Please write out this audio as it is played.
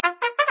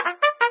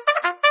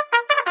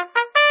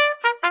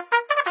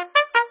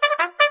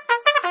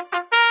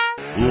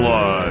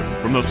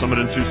From the summit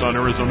in Tucson,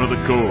 Arizona, the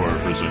Corps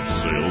presents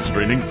Sales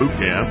Training Boot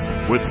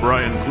Camp with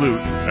Brian Kludt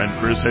and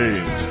Chris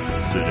Haynes.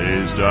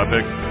 Today's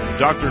topic,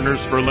 Doctor Nurse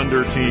for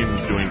Lender teams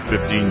doing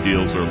 15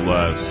 deals or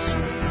less.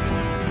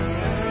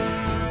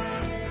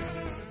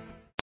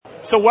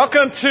 So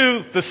welcome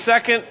to the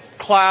second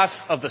class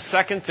of the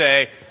second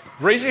day.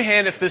 Raise your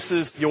hand if this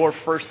is your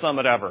first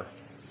summit ever.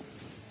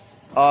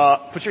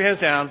 Put your hands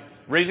down.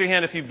 Raise your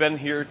hand if you've been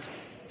here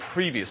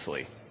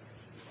previously.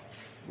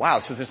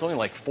 Wow, so there's only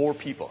like 4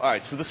 people. All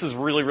right, so this is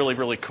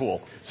really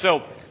cool.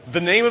 So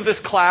the name of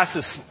this class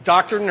is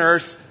Doctor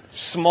Nurse,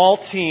 Small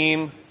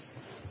Team,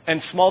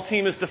 and small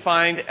team is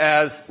defined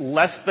as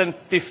less than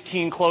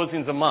 15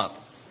 closings a month.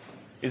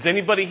 Is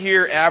anybody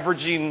here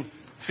averaging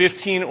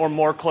 15 or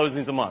more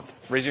closings a month?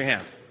 Raise your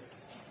hand.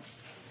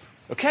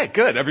 Okay,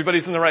 good.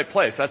 Everybody's in the right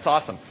place. That's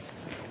awesome.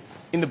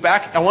 In the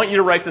back, I want you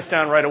to write this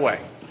down right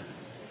away.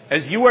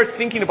 As you are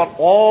thinking about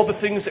all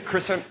the things that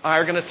Chris and I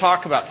are going to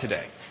talk about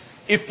today,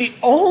 if the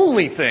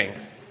only thing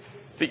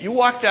that you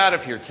walked out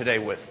of here today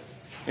with,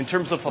 in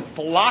terms of a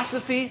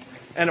philosophy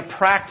and a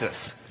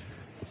practice,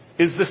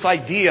 is this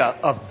idea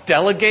of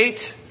delegate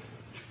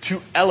to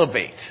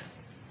elevate.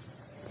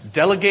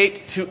 Delegate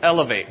to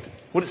elevate.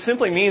 What it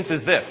simply means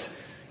is this.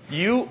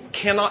 You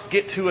cannot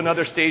get to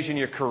another stage in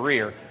your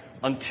career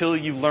until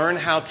you learn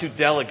how to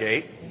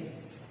delegate.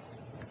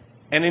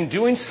 And in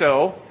doing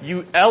so,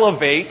 you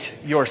elevate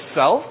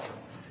yourself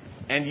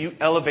and you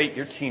elevate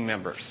your team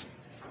members.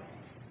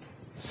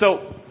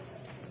 So,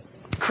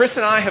 Chris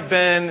and I have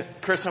been,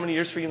 Chris, how many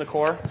years for you in the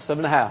Corps?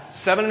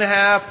 7.5.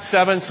 7.5,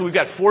 7. So we've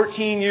got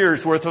 14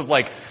 years worth of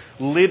like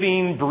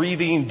living,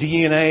 breathing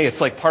DNA.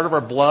 It's like part of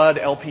our blood,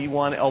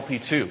 LP1,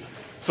 LP2.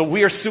 So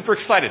we are super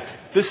excited.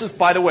 This is,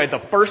 by the way,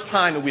 the first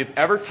time that we've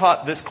ever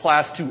taught this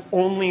class to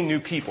only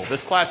new people.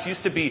 This class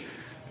used to be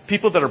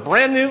people that are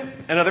brand new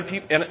and other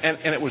people, and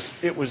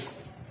it was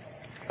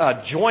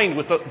joined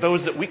with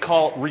those that we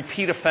call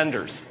repeat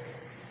offenders.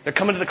 They're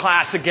coming to the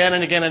class again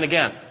and again and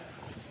again.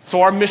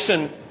 So our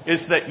mission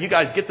is that you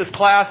guys get this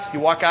class,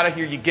 you walk out of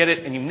here, you get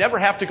it, and you never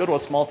have to go to a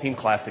small team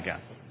class again.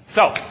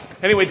 So,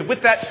 anyway,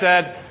 with that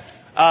said,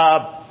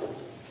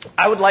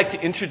 I would like to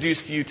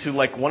introduce you to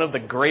like one of the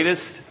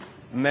greatest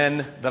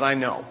men that I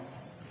know.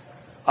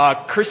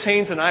 Chris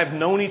Haynes and I have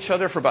known each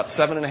other for about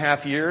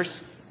 7.5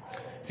 years.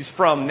 He's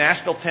from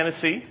Nashville,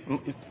 Tennessee.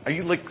 Are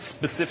you like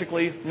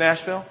specifically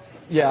Nashville?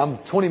 Yeah, I'm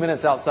 20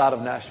 minutes outside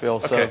of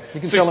Nashville, so okay.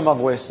 You can tell in my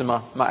voice and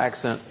my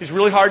accent. He's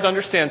really hard to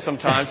understand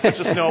sometimes, but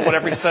just know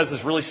whatever he says is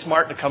really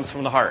smart and it comes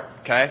from the heart,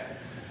 okay?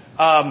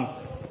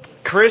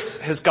 Chris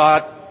has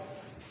got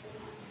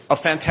a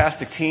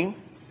fantastic team.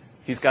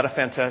 He's got a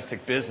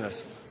fantastic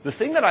business. The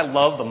thing that I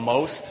love the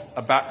most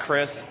about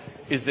Chris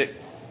is that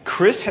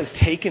Chris has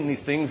taken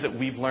these things that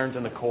we've learned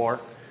in the Corps,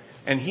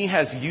 and he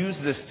has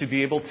used this to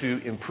be able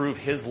to improve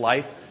his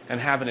life and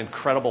have an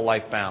incredible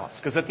life balance.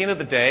 Because at the end of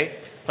the day,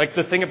 like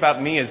the thing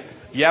about me is,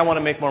 yeah, I want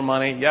to make more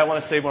money. Yeah, I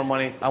want to save more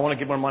money. I want to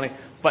get more money.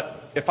 But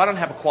if I don't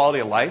have a quality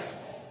of life,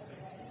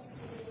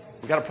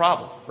 we've got a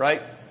problem,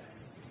 right?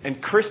 And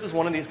Chris is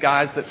one of these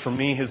guys that for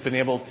me has been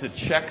able to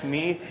check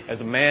me as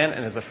a man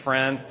and as a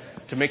friend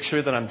to make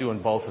sure that I'm doing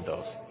both of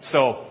those.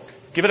 So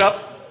give it up.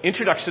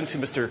 Introduction to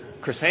Mr.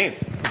 Chris Haynes.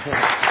 Thanks,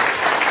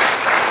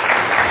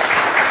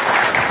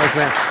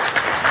 man.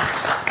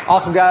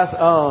 Awesome, guys.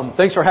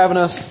 Thanks for having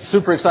us.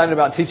 Super excited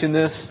about teaching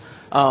this.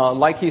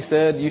 Like he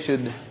said, you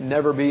should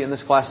never be in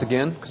this class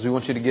again because we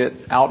want you to get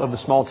out of the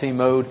small team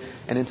mode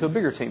and into a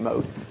bigger team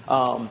mode.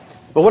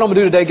 But what I'm going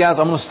to do today, guys,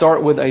 I'm going to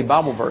start with a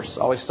Bible verse.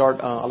 I always start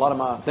a lot of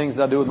my things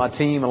that I do with my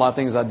team, a lot of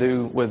things I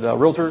do with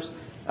realtors,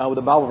 with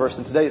a Bible verse.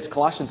 And today it's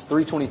Colossians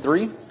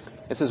 3:23.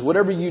 It says,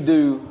 whatever you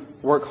do,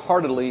 work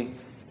heartily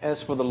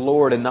as for the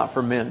Lord and not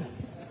for men.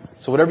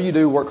 So whatever you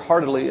do, work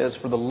heartily as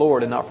for the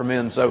Lord and not for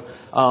men. So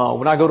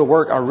when I go to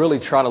work, I really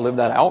try to live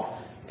that out.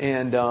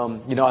 And,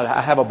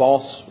 I have a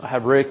boss. I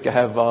have Rick. I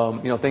have,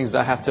 things that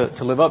I have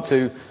to live up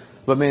to.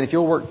 But, man, if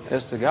you'll work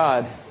as to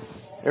God,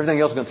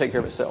 everything else is going to take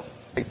care of itself.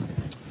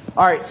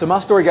 All right, so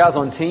my story, guys,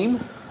 on team.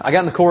 I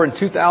got in the Corps in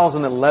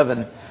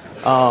 2011.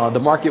 The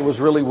market was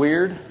really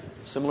weird,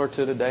 similar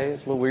to today.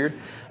 It's a little weird.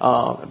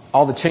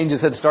 All the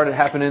changes had started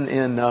happening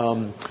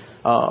in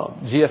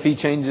GFE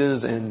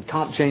changes and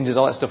comp changes.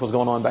 All that stuff was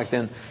going on back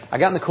then. I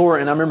got in the Corps,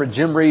 and I remember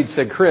Jim Reed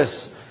said,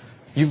 Chris,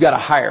 you've got to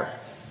hire.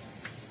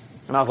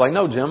 And I was like,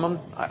 no, Jim,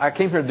 I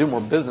came here to do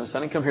more business. I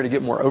didn't come here to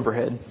get more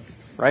overhead.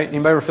 Right?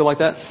 Anybody ever feel like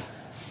that?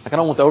 Like, I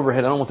don't want the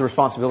overhead. I don't want the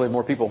responsibility of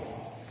more people.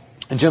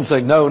 And Jim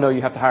said, no,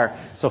 you have to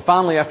hire. So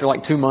finally, after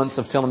like 2 months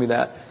of telling me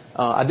that,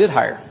 I did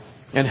hire.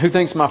 And who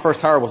thinks my first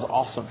hire was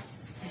awesome?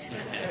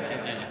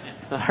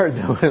 I heard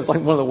that it was like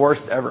one of the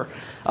worst ever.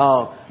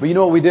 But you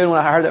know what we did when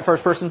I hired that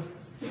first person?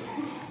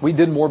 We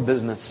did more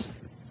business.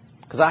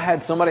 Because I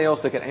had somebody else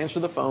that could answer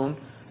the phone.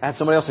 I had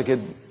somebody else that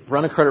could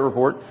run a credit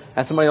report.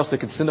 I had somebody else that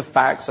could send a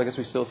fax. I guess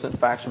we still sent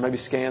fax or maybe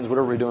scans,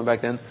 whatever we were doing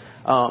back then.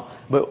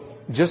 But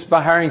just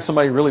by hiring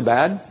somebody really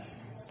bad,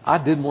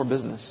 I did more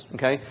business.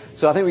 Okay?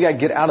 So I think we got to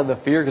get out of the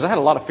fear because I had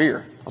a lot of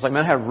fear. I was like,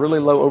 man, I have really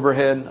low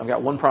overhead. I've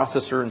got one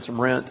processor and some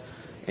rent.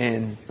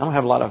 and I don't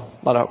have a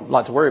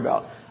lot to worry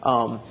about.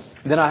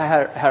 Then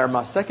I hired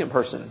my second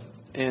person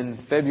in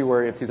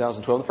February of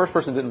 2012. The first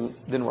person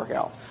didn't work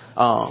out,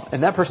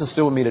 and that person's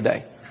still with me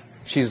today.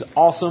 She's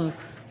awesome.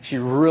 She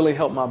really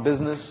helped my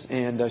business,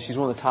 and she's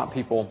one of the top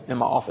people in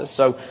my office.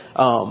 So,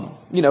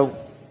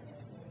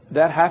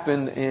 that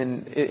happened,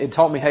 and it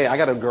taught me, hey, I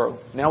got to grow.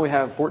 Now we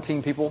have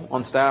 14 people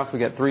on staff. We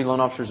got 3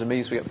 loan officers and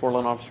me, so we got 4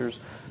 loan officers.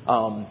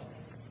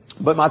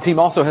 But my team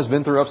also has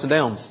been through ups and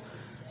downs.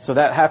 So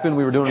that happened.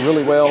 We were doing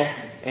really well.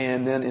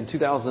 And then in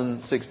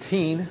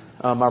 2016,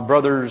 my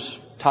brother's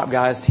top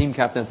guy, his team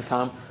captain at the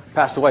time,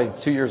 passed away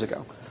 2 years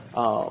ago.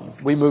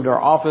 We moved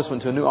our office,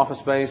 went to a new office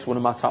space. One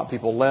of my top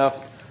people left.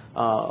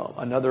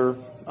 Another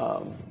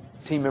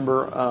team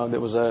member that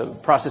was a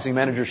processing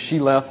manager, she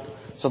left.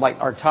 So like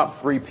our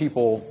top 3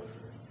 people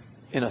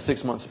in a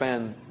 6-month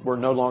span were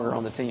no longer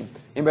on the team.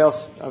 Anybody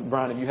else,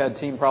 Brian, have you had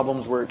team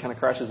problems where it kind of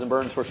crashes and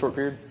burns for a short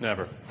period?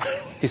 Never.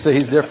 He said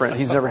he's different.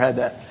 He's never had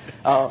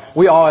that.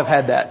 We all have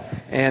had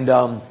that.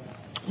 And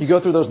you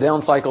go through those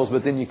down cycles,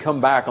 but then you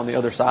come back on the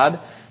other side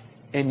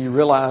and you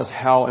realize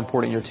how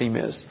important your team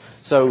is.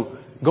 So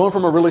going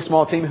from a really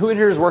small team, who in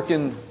here is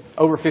working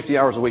over 50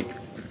 hours a week?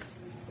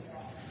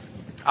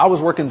 I was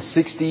working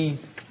 60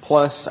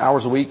 plus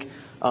hours a week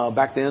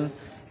back then.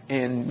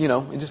 And,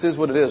 it just is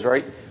what it is,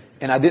 right?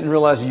 And I didn't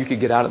realize you could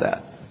get out of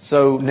that.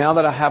 So now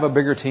that I have a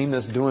bigger team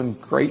that's doing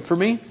great for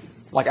me,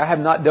 like I have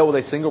not dealt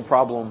with a single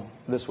problem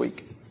this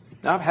week.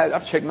 Now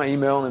I've checked my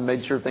email and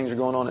made sure things are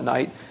going on at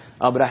night,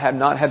 but I have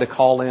not had to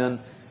call in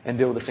and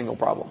deal with a single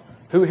problem.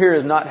 Who here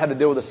has not had to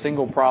deal with a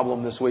single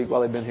problem this week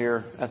while they've been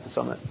here at the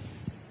summit?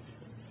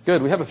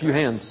 Good. We have a few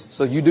hands.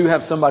 So you do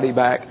have somebody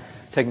back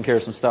taking care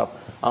of some stuff.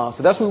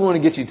 So that's what we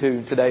want to get you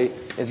to today,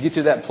 is get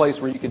you to that place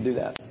where you can do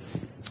that.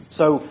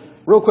 So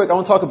real quick, I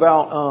want to talk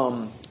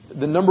about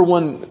the number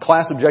one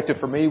class objective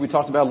for me. We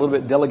talked about a little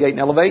bit delegate and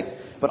elevate,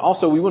 but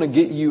also we want to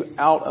get you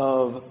out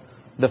of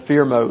the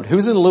fear mode.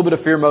 Who's in a little bit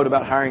of fear mode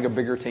about hiring a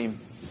bigger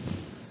team?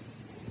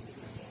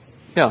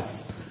 Yeah.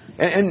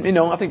 And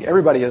I think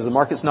everybody is. The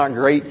market's not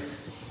great.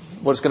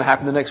 What's going to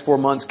happen in the next 4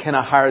 months? Can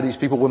I hire these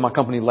people? Will my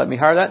company let me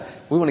hire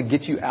that? We want to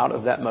get you out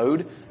of that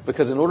mode,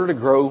 because in order to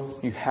grow,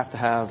 you have to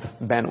have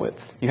bandwidth.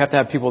 You have to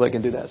have people that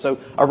can do that. So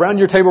around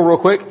your table real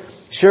quick,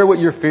 share what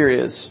your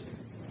fear is.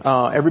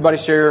 Everybody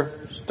share.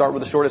 Start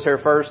with the shortest hair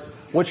first.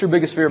 What's your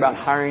biggest fear about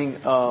hiring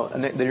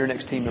your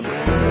next team member?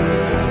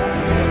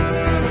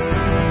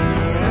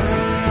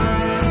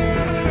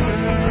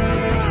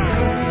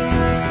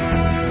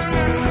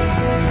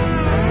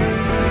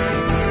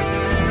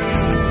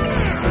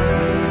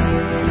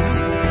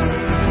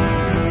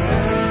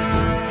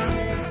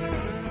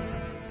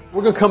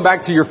 We're going to come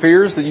back to your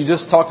fears that you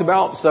just talked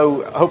about.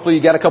 So hopefully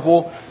you got a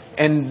couple,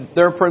 and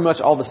they're pretty much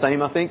all the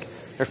same, I think.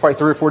 There's probably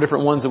 3 or 4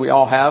 different ones that we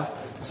all have.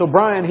 So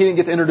Brian, he didn't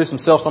get to introduce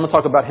himself, so I'm going to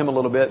talk about him a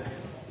little bit.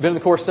 Been in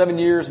the course 7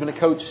 years, been a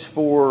coach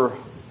for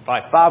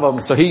 5 of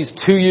them. So he's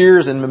 2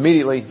 years and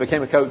immediately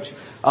became a coach.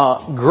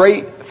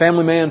 Great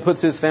family man,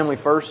 puts his family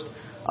first.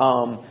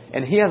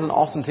 And he has an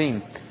awesome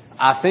team.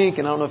 I think,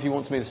 and I don't know if he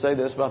wants me to say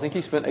this, but I think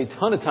he spent a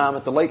ton of time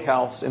at the lake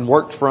house and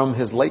worked from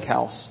his lake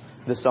house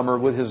this summer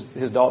with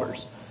his daughters.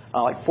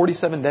 Like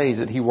 47 days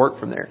that he worked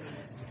from there.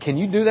 Can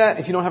you do that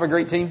if you don't have a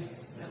great team?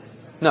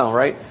 No,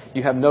 right?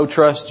 You have no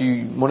trust.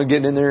 You want to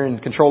get in there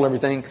and control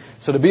everything.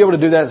 So to be able to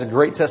do that is a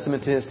great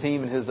testament to his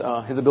team and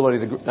his ability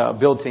to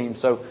build teams.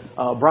 So,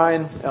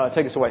 Brian,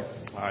 take us away.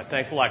 All right.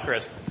 Thanks a lot,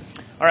 Chris.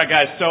 All right,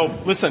 guys. So,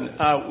 listen,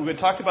 we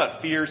talked about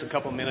fears a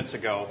couple minutes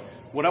ago.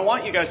 What I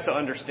want you guys to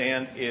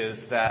understand is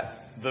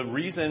that the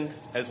reason,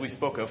 as we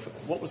spoke of,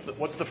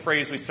 what's the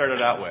phrase we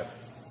started out with?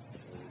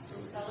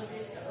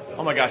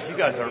 Oh my gosh, you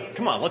guys are,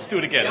 come on, let's do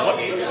it again.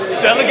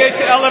 Delegate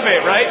to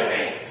elevate,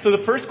 right? So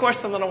the first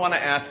question that I want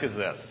to ask is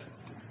this.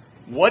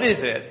 What is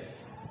it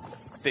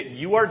that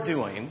you are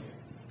doing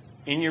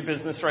in your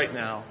business right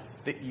now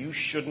that you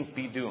shouldn't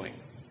be doing?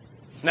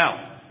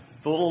 Now,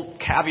 the little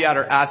caveat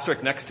or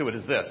asterisk next to it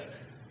is this.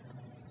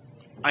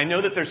 I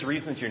know that there's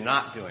reasons you're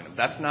not doing them.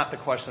 That's not the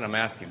question I'm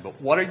asking.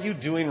 But what are you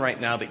doing right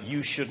now that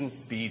you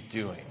shouldn't be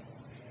doing?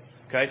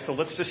 Okay, so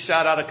let's just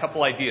shout out a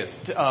couple ideas.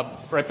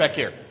 Right back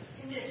here.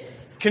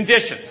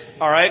 Conditions,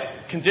 all right?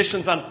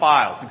 Conditions on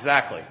files,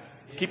 exactly.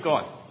 Keep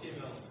going.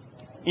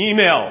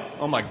 Email.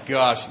 Oh, my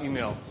gosh,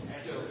 email.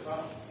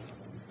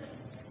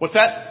 What's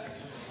that?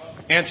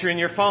 Answering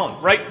your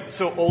phone, right?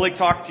 So Oleg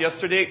talked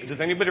yesterday. Does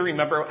anybody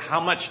remember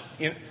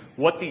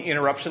what the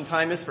interruption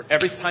time is for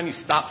every time you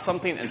stop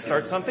something and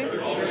start something?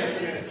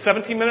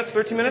 17 minutes,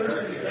 13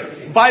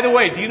 minutes? By the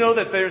way, do you know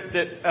that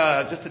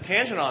just a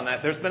tangent on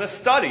that, there's been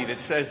a study that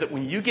says that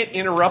when you get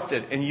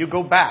interrupted and you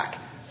go back,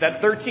 that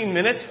 13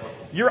 minutes,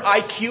 your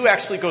IQ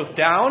actually goes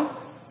down,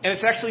 and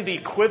it's actually the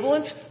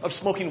equivalent of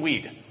smoking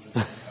weed.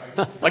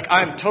 Like,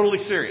 I'm totally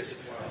serious.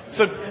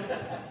 So,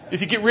 if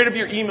you get rid of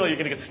your email, you're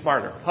going to get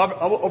smarter.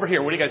 Over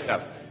here, what do you guys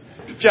have?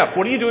 Jeff,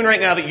 what are you doing right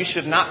now that you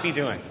should not be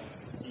doing?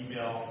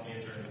 Email,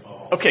 answering the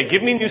phone. Okay,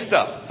 give me new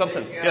stuff.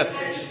 Something. Yes.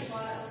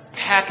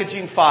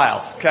 Packaging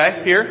files.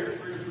 Okay, here.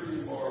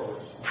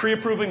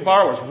 Pre-approving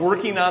borrowers,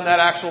 working on that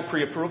actual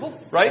pre-approval,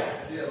 right?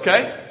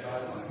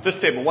 Okay? This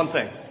table, one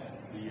thing.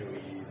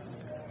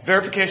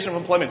 Verification of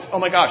employment. Oh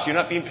my gosh, you're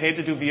not being paid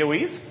to do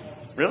VOEs?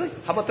 Really?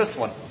 How about this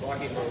one?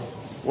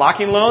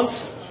 Locking loans.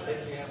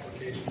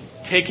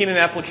 Taking an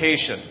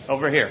application.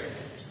 Over here.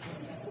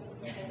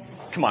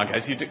 Come on,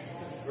 guys. You do.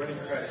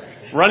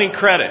 Running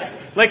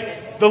credit.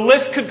 Like, the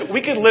list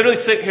we could literally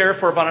sit here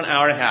for about an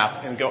hour and a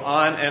half and go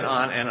on and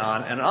on and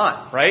on and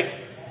on,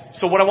 right?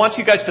 So what I want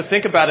you guys to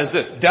think about is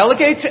this.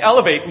 Delegate to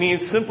elevate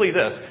means simply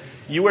this.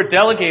 You are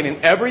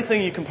delegating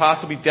everything you can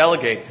possibly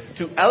delegate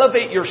to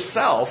elevate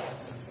yourself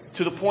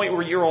to the point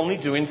where you're only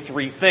doing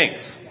 3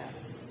 things.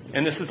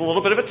 And this is a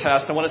little bit of a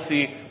test. I want to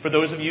see, for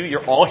those of you,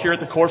 you're all here at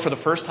the core for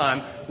the first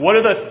time, what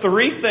are the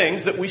 3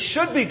 things that we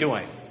should be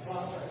doing?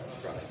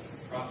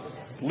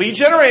 Lead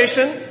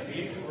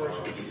generation,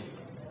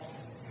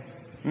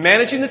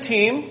 managing the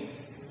team,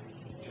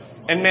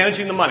 and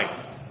managing the money.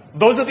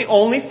 Those are the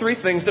only 3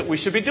 things that we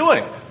should be doing.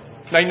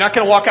 Now, you're not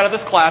going to walk out of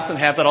this class and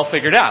have that all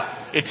figured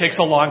out. It takes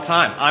a long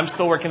time. I'm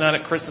still working on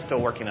it. Chris is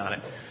still working on it.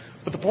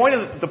 But the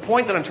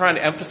point that I'm trying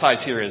to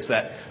emphasize here is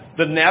that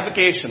the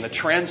navigation, the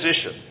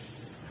transition,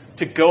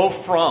 to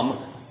go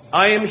from,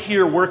 I am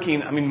here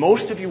working, I mean,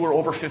 most of you were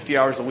over 50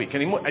 hours a week.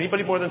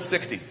 Anybody more than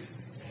 60?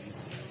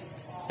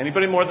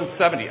 Anybody more than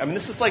 70? I mean,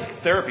 this is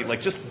like therapy.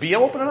 Like, just be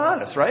open and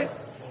honest, right?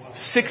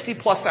 60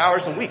 plus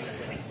hours a week.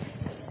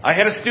 I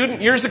had a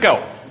student years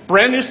ago,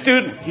 brand new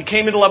student. He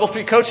came into level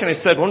 3 coaching. I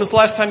said, when was the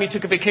last time you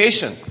took a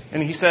vacation?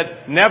 And he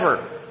said, never.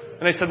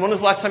 And I said, when was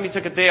the last time you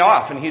took a day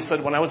off? And he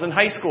said, when I was in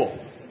high school.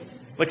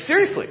 Like,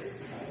 seriously.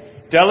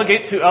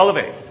 Delegate to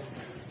elevate.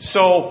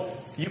 So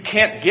you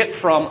can't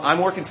get from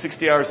I'm working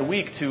 60 hours a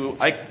week to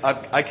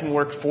I can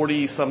work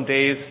 40 some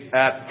days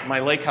at my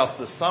lake house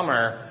this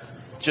summer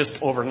just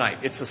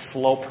overnight. It's a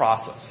slow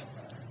process.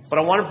 But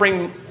I want to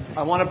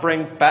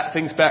bring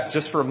things back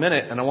just for a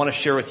minute, and I want to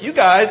share with you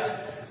guys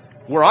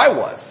where I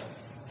was.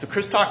 So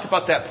Chris talked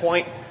about that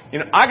point. You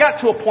know, I got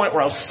to a point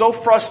where I was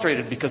so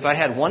frustrated because I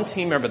had one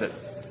team member that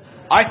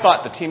I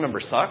thought the team member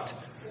sucked,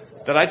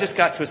 that I just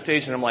got to a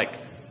stage and I'm like,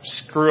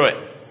 screw it.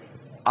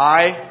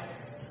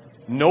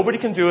 Nobody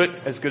can do it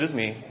as good as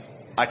me.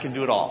 I can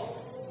do it all.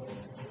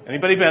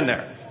 Anybody been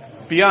there?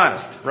 Be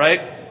honest, right?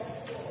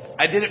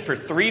 I did it for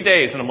 3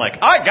 days and I'm like,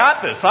 I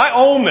got this. I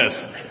own this.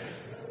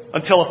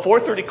 Until a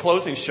 4:30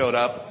 closing showed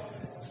up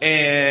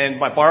and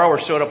my borrower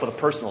showed up with a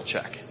personal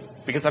check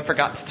because I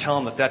forgot to tell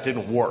him that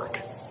didn't work.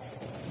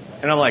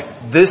 And I'm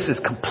like, this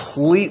is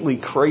completely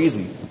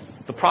crazy.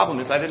 The problem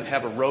is I didn't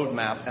have a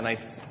roadmap, and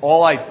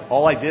all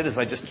I did is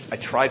I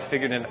tried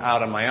figuring it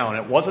out on my own.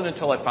 It wasn't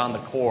until I found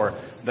the core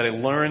that I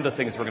learned the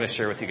things we're going to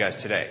share with you guys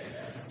today.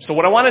 So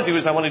what I want to do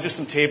is I want to do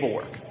some table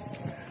work.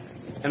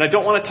 And I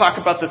don't want to talk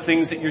about the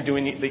things that you're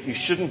doing that you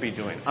shouldn't be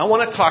doing. I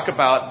want to talk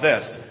about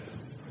this.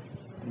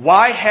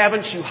 Why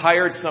haven't you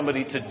hired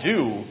somebody to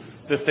do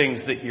the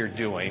things that you're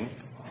doing?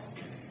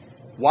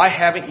 Why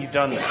haven't you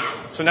done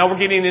that? So now we're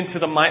getting into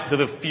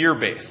the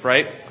fear-based,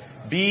 right?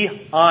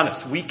 Be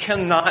honest. We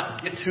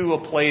cannot get to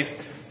a place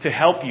to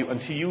help you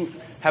until you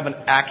have an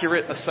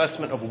accurate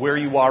assessment of where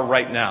you are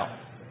right now.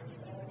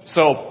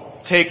 So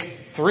take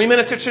 3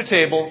 minutes at your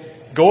table,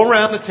 go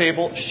around the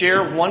table,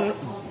 share one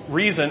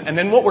reason, and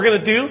then what we're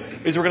going to do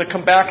is we're going to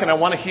come back and I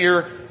want to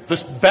hear the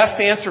best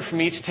answer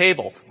from each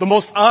table. The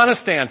most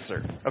honest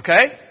answer.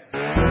 Okay?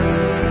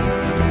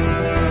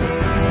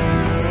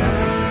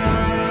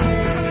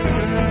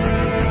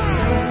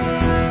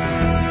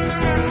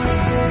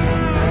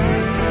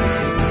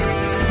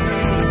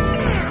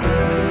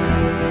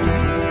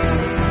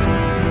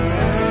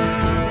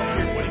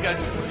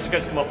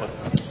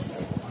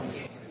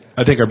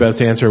 I think our best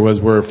answer was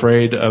we're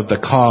afraid of the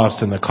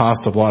cost and the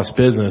cost of lost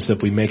business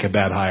if we make a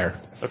bad hire.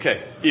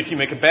 Okay. If you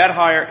make a bad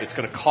hire, it's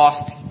going to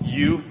cost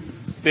you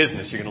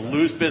business. You're going to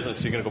lose business.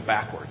 You're going to go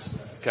backwards.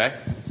 Okay?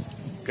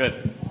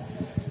 Good.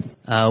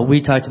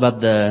 We talked about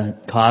the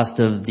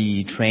cost of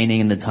the training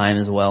and the time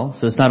as well.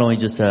 So it's not only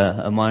just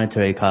a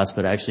monetary cost,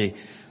 but actually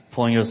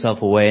pulling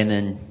yourself away and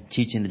then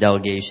teaching the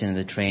delegation and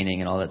the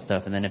training and all that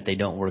stuff. And then if they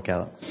don't work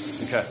out.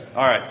 Okay.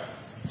 All right.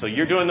 So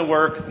you're doing the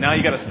work. Now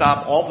you've got to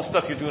stop all the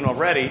stuff you're doing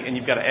already, and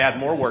you've got to add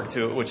more work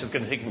to it, which is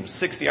going to take you from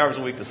 60 hours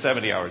a week to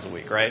 70 hours a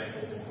week, right?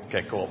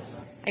 Okay, cool.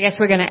 I guess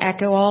we're going to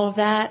echo all of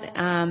that.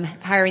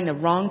 Hiring the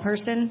wrong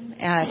person,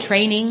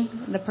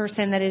 training the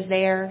person that is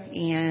there,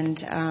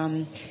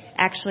 and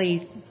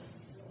actually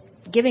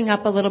giving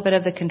up a little bit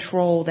of the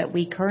control that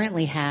we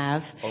currently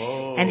have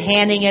and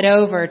handing it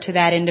over to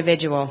that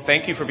individual.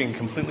 Thank you for being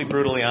completely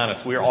brutally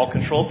honest. We are all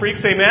control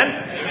freaks. Amen?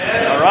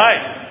 Amen. All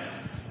right.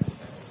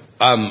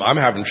 I'm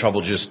having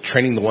trouble just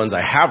training the ones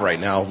I have right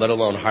now, let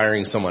alone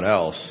hiring someone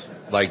else,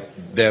 like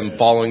them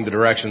following the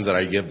directions that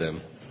I give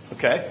them.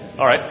 Okay.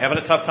 All right. Having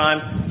a tough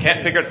time.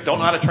 Can't figure it. Don't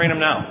know how to train them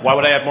now. Why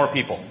would I add more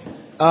people?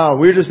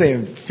 We were just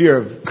saying fear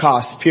of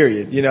cost,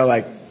 period. You know,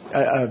 like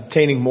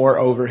obtaining more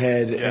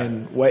overhead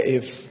and what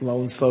if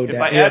loans slow down.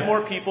 If I add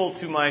more people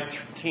to my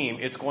team,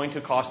 it's going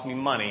to cost me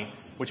money,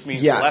 which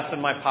means Yeah. less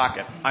in my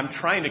pocket. I'm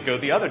trying to go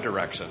the other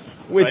direction.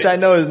 Which right? I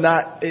know is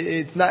not.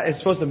 It's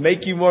supposed to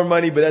make you more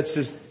money, but that's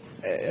just.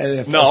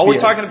 No, all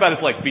we're talking about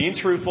is like being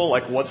truthful.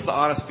 Like, what's the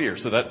honest fear?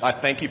 So that I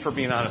thank you for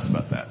being honest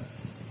about that.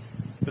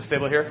 This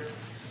table here.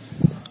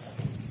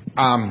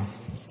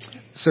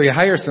 So you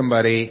hire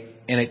somebody,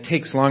 and it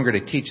takes longer to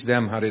teach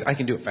them how to. I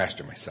can do it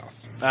faster myself.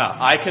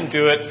 I can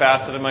do it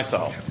faster than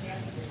myself.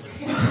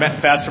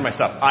 Faster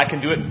myself. I can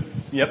do it.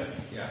 Yep.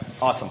 Yeah.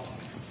 Awesome.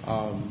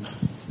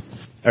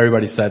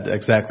 Everybody said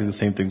exactly the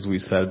same things we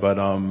said, but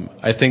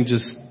I think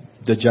just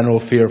the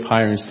general fear of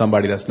hiring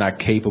somebody that's not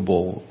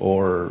capable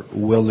or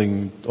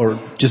willing or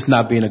just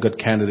not being a good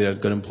candidate, a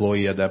good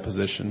employee at that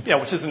position. Yeah,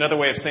 which is another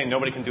way of saying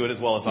nobody can do it as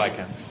well as I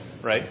can,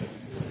 right?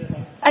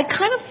 I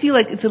kind of feel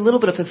like it's a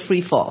little bit of a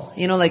free fall,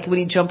 like when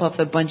you jump off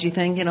the bungee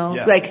thing,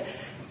 Yeah. Like,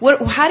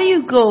 how do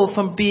you go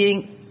from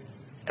being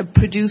a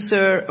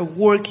producer, a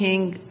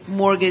working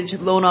mortgage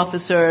loan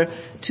officer,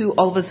 to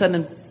all of a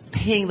sudden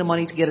paying the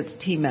money to get a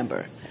team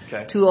member?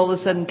 Okay. To all of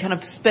a sudden kind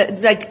of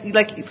spend,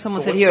 like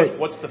someone said here.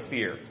 What's the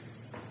fear?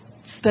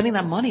 Spending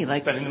that money,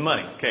 like spending the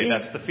money. Okay, yeah.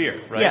 That's the fear,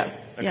 right? Yeah.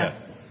 Okay.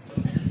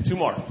 Yeah. 2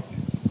 more.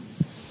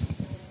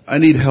 I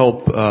need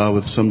help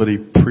with somebody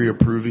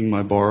pre-approving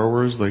my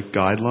borrowers, like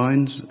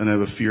guidelines, and I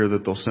have a fear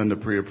that they'll send a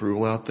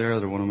pre-approval out there.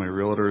 They're one of my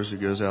realtors who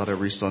goes out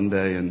every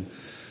Sunday and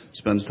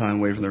spends time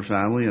away from their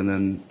family, and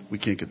then we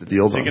can't get the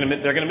deal done.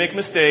 They're going to make a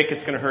mistake.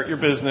 It's going to hurt your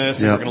business.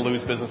 And you're going to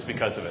lose business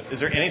because of it. Is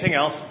there anything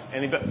else?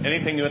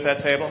 Anything new at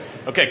that table?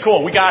 Okay,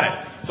 cool. We got it.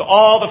 So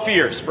all the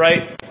fears,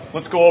 right?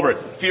 Let's go over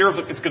it. Fear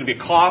of it's going to be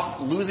a cost,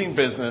 losing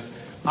business.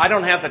 I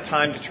don't have the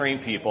time to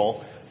train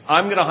people.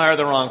 I'm going to hire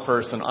the wrong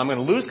person. I'm going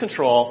to lose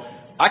control.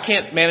 I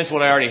can't manage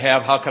what I already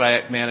have. How could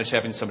I manage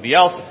having somebody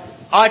else?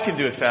 I can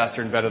do it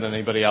faster and better than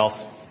anybody else.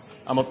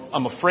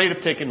 I'm afraid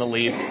of taking the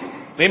lead.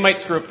 They might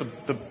screw up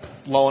the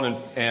loan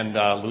and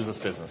lose this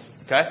business.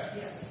 Okay?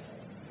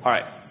 All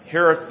right.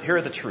 Here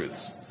are the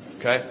truths.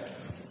 Okay?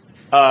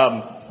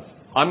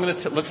 I'm going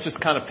to let's just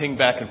kind of ping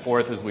back and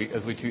forth as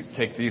we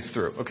take these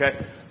through.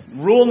 Okay?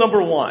 Rule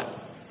number 1.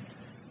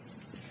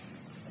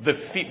 The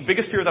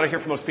biggest fear that I hear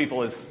from most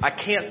people is I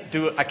can't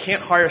do it. I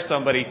can't hire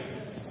somebody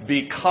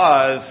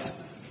because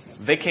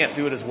they can't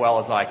do it as well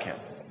as I can.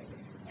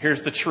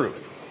 Here's the truth.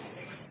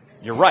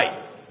 You're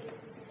right.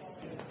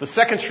 The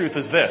second truth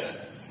is this.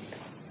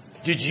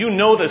 Did you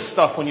know this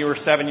stuff when you were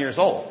 7 years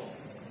old?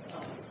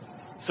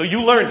 So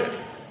you learned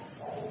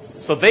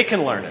it. So they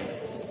can learn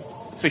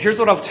it. So here's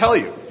what I'll tell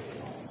you.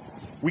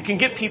 We can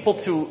get people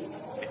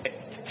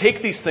to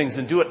take these things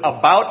and do it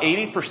about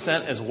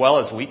 80% as well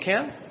as we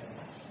can.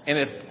 And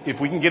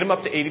if we can get them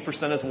up to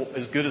 80%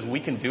 as good as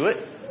we can do it,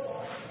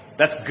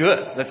 that's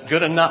good. That's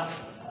good enough.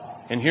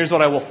 And here's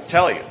what I will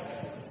tell you.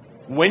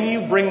 When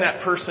you bring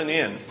that person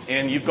in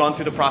and you've gone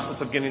through the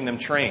process of getting them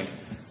trained,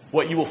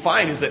 what you will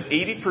find is that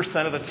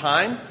 80% of the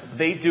time,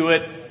 they do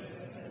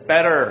it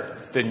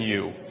better than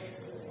you.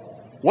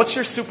 What's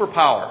your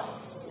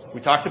superpower?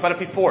 We talked about it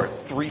before.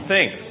 3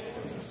 things.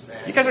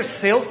 You guys are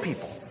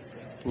salespeople.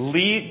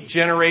 Lead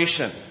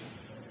generation.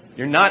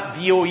 You're not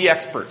DOE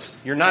experts.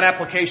 You're not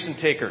application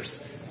takers.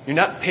 You're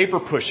not paper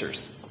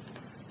pushers.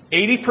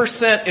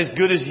 80% as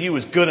good as you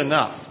is good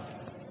enough.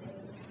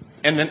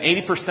 And then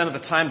 80% of the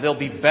time, they'll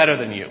be better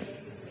than you.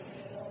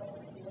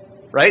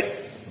 Right?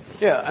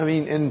 Yeah, I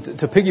mean, and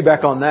to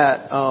piggyback on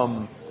that,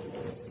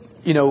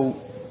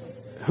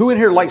 who in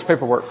here likes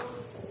paperwork?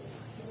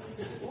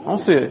 I don't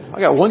see it. I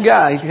got one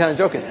guy. He's kind of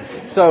joking.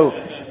 So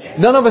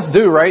none of us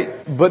do,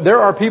 right? But there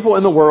are people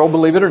in the world,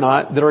 believe it or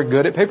not, that are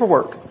good at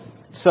paperwork.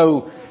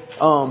 So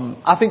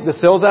I think the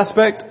sales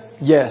aspect,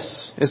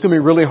 yes, it's going to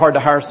be really hard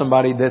to hire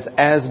somebody that's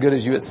as good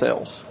as you at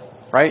sales,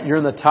 right? You're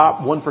in the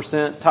top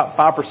 1%, top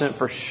 5%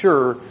 for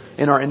sure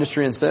in our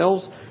industry in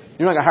sales.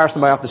 You're not going to hire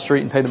somebody off the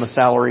street and pay them a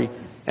salary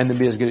and then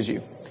be as good as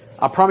you.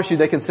 I promise you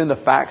they can send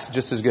a fax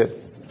just as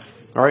good,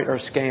 all right, or a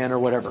scan or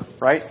whatever,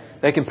 right?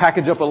 They can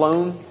package up a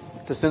loan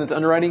to send it to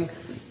underwriting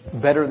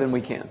better than we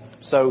can.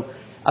 So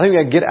I think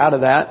we got to get out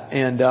of that.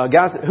 And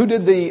guys, who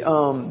did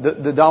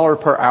the dollar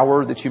per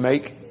hour that you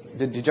make?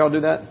 Did y'all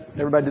do that?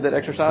 Everybody did that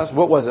exercise?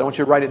 What was it? I want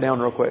you to write it down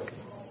real quick.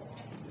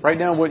 Write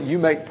down what you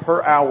make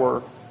per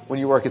hour when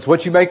you work. It's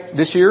what you make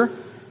this year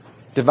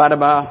divided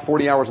by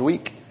 40 hours a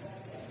week,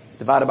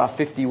 divided by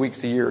 50 weeks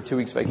a year, 2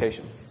 weeks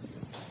vacation.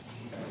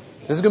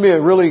 This is going to be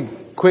a really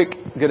quick,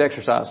 good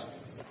exercise.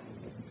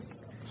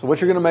 So what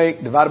you're going to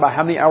make divided by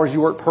how many hours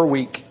you work per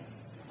week,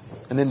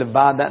 and then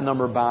divide that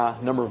number by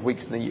number of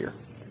weeks in a year.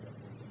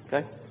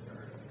 Okay?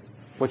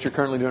 What you're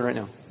currently doing right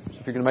now. So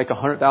if you're going to make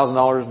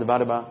 $100,000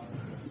 divided by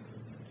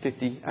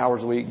 50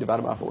 hours a week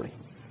divided by 40.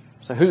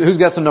 So who's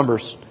got some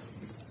numbers?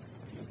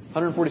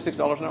 $146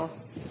 an hour?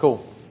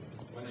 Cool.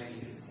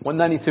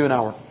 $192 an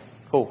hour.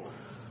 Cool.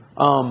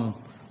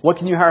 What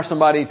can you hire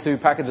somebody to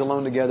package a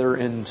loan together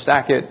and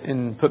stack it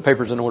and put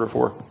papers in order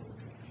for?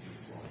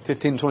 $15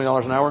 to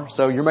 $20 an hour.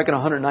 So you're making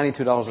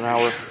 $192 an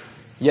hour.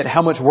 Yet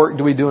how much work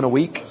do we do in a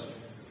week?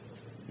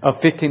 Of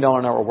 $15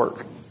 an hour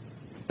work.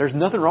 There's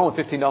nothing wrong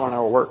with $15 an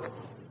hour work.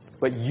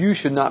 But you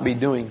should not be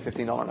doing $15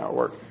 an hour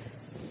work.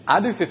 I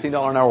do $15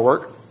 an hour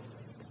work.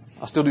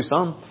 I still do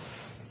some,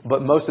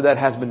 but most of that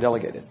has been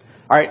delegated.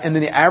 All right, and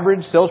then the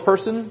average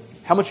salesperson,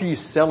 how much are you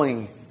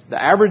selling?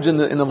 The average in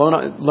the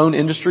loan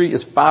industry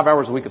is 5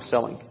 hours a week of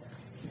selling.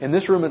 In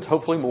this room, it's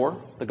hopefully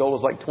more. The goal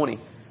is like 20.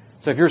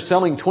 So if you're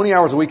selling 20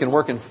 hours a week and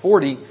working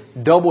 40,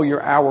 double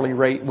your hourly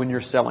rate when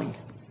you're selling.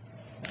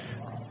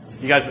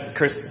 You guys,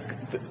 Chris,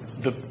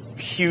 the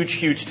huge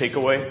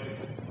takeaway,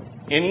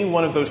 any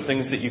one of those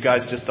things that you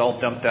guys just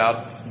all dumped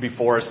out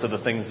before us to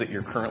the things that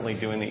you're currently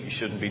doing that you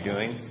shouldn't be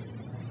doing,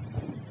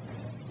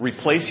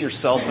 replace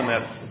yourself in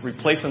that,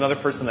 replace another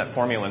person in that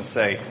formula and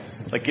say,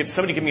 like,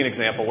 somebody give me an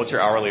example. What's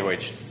your hourly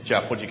wage?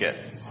 Jeff, what'd you get?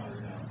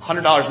 $100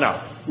 an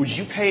hour. Would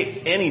you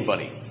pay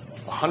anybody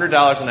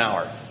 $100 an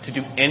hour to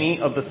do any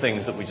of the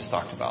things that we just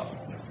talked about?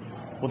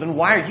 Well, then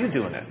why are you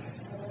doing it?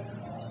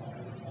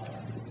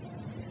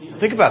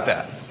 Think about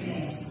that.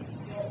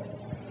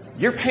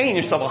 You're paying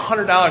yourself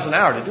 $100 an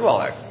hour to do all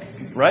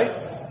that, right?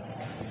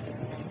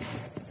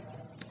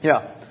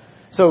 Yeah.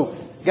 So,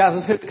 guys,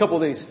 let's hit a couple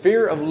of these.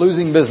 Fear of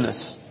losing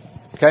business.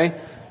 Okay?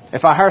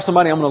 If I hire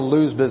somebody, I'm going to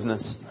lose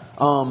business.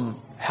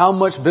 How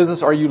much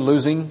business are you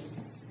losing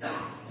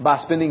by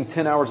spending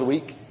 10 hours a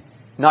week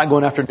not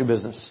going after new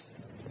business?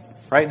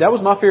 Right? That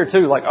was my fear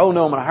too. Like, oh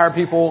no, I'm going to hire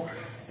people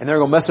and they're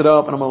going to mess it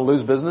up and I'm going to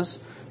lose business.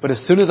 But as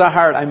soon as I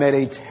hired, I made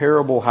a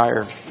terrible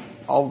hire.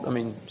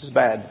 Just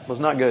bad. It was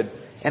not good.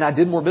 And I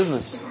did more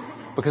business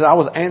because I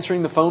was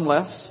answering the phone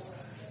less.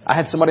 I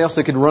had somebody else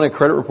that could run a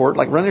credit report.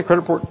 Like, running a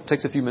credit report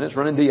takes a few minutes.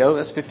 Running DO,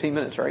 that's 15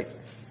 minutes, right?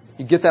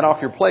 You get that off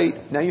your plate.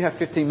 Now you have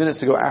 15 minutes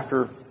to go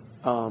after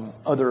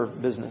other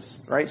business,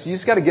 right? So you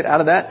just got to get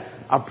out of that.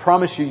 I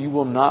promise you, you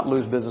will not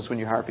lose business when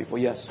you hire people.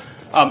 Yes.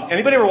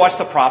 Anybody ever watch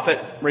The Profit?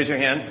 Raise your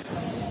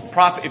hand.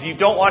 Profit. If you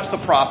don't watch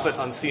The Profit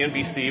on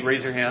CNBC,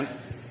 raise your hand.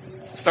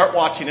 Start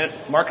watching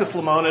it. Marcus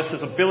Lemonis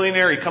is a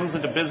billionaire. He comes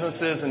into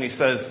businesses and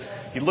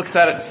he looks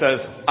at it and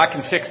says, I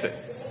can fix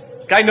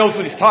it. Guy knows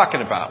what he's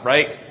talking about,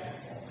 right?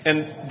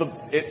 And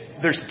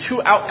there's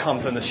two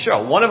outcomes in the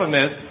show. One of them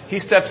is he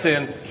steps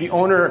in, the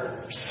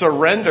owner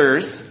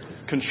surrenders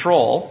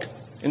control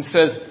and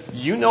says,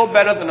 you know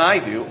better than I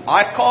do.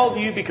 I called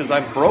you because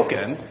I'm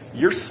broken.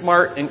 You're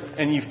smart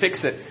and you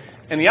fix it.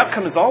 And the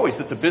outcome is always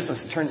that the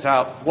business turns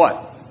out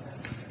what?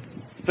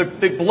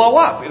 They blow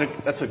up.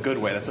 That's a good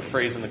way. That's a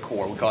phrase in the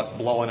core. We call it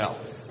blowing up.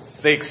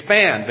 They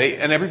expand,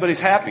 and everybody's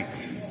happy.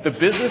 The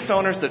business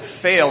owners that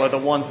fail are the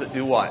ones that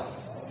do what?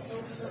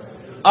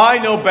 I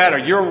know better.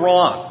 You're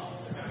wrong.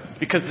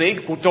 Because they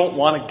don't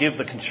want to give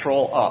the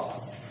control up.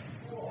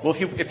 Well,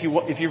 if you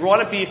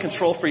want to be a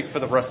control freak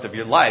for the rest of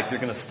your life, you're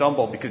going to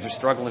stumble because you're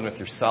struggling with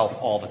yourself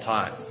all the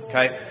time.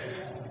 Okay?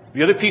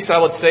 The other piece I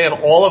would say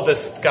on all of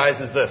this, guys,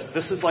 is this.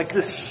 This is like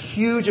this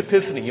huge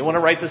epiphany. You want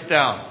to write this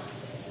down.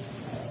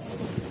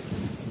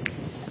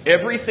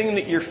 Everything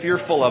that you're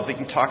fearful of that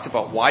you talked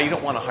about, why you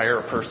don't want to hire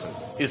a person,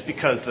 is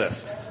because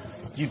this.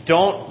 You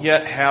don't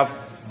yet have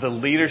the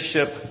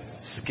leadership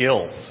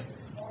skills.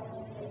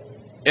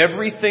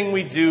 Everything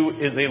we do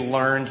is a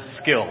learned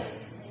skill.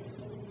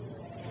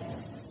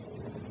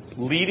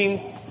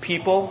 Leading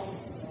people,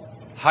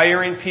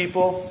 hiring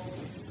people,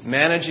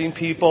 managing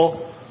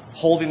people,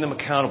 holding them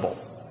accountable.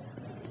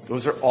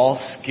 Those are all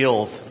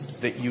skills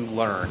that you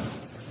learn.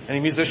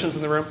 Any musicians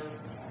in the room?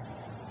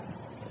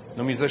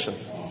 No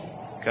musicians.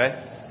 Okay.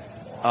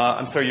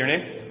 I'm sorry, your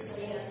name?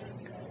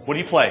 What do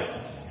you play?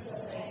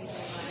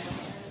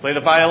 Play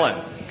the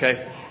violin.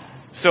 Okay.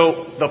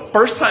 So the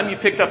first time you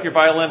picked up your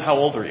violin, how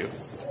old were you?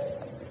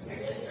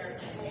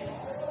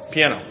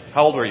 Piano.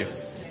 How old were you?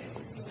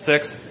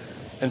 6.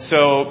 And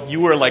so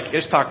you were like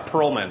Ishtok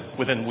Perlman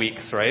within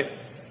weeks, right?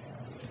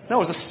 No,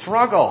 it was a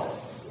struggle.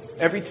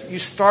 You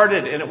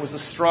started and it was a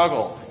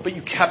struggle, but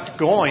you kept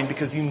going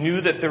because you knew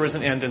that there was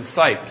an end in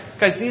sight.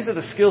 Guys, these are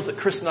the skills that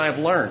Chris and I have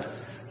learned.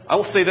 I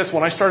will say this,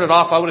 when I started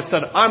off, I would have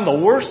said, I'm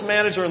the worst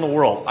manager in the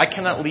world. I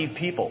cannot lead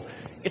people.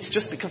 It's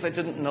just because I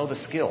didn't know the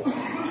skills.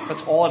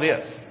 That's all it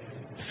is.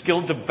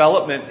 Skill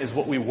development is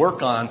what we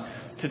work on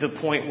to the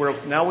point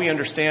where now we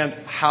understand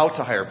how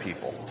to hire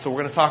people. So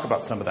we're going to talk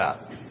about some of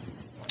that.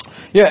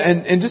 Yeah,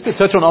 and just to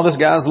touch on all this,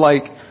 guys,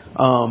 like,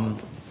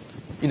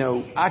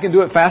 I can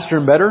do it faster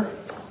and better.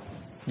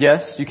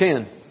 Yes, you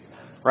can,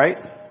 right?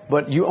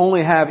 But you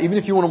only have, even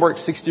if you want to work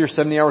 60 or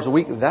 70 hours a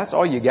week, that's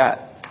all you got.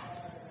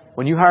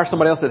 When you hire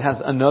somebody else that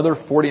has another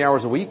 40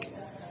 hours a week,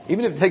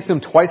 even if it takes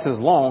them twice as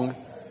long,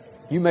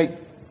 you make,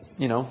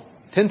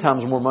 10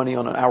 times more money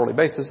on an hourly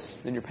basis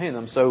than you're paying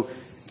them. So,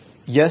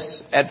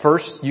 yes, at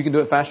first, you can do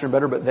it faster and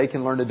better, but they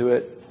can learn to do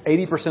it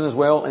 80% as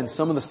well, and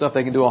some of the stuff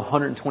they can do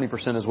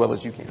 120% as well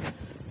as you can.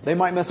 They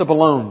might mess up a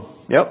loan.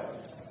 Yep.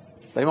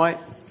 They might.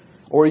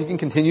 Or you can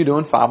continue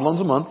doing 5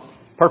 loans a month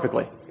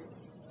perfectly.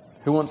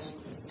 Who wants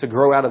to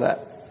grow out of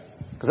that?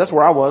 Because that's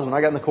where I was. When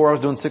I got in the Corps, I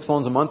was doing 6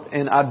 loans a month,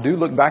 and I do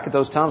look back at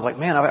those times like,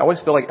 man, I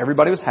always feel like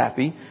everybody was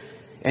happy.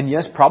 And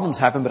yes, problems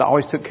happen, but I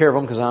always took care of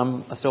them because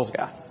I'm a sales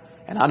guy.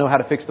 And I know how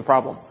to fix the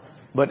problem.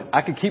 But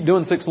I could keep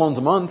doing 6 loans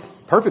a month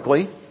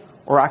perfectly,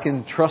 or I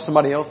can trust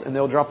somebody else and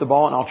they'll drop the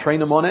ball and I'll train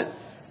them on it,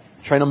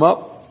 train them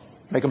up,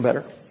 make them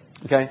better.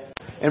 Okay?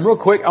 And real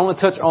quick, I want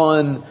to touch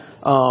on,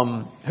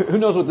 who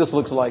knows what this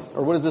looks like,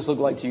 or what does this look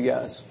like to you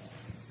guys?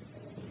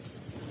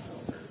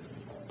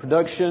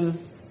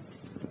 Production,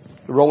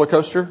 the roller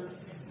coaster,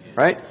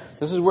 right?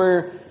 This is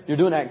where you're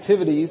doing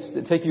activities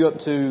that take you up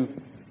to,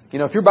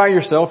 if you're by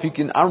yourself,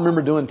 I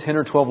remember doing 10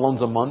 or 12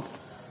 loans a month,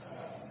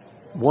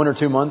 1 or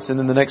 2 months, and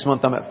then the next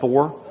month I'm at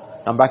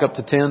 4. I'm back up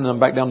to 10, and I'm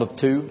back down to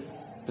 2.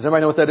 Does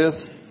anybody know what that is?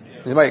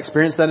 Has anybody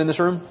experienced that in this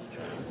room?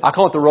 I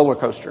call it the roller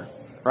coaster,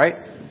 right?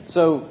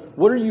 So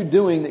what are you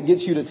doing that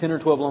gets you to 10 or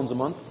 12 loans a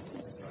month?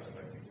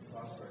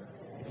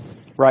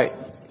 Right.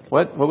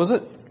 What was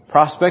it?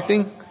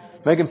 Prospecting,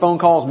 making phone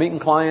calls, meeting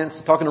clients,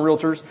 talking to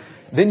realtors.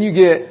 Then you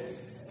get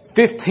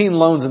 15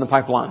 loans in the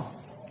pipeline.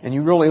 And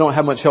you really don't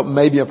have much help,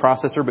 maybe a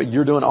processor, but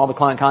you're doing all the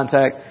client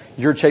contact.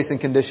 You're chasing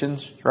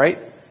conditions, right?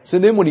 So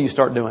then what do you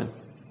start doing?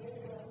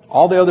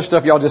 All the other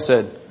stuff y'all just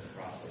said.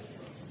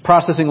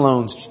 Processing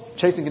loans,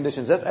 chasing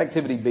conditions. That's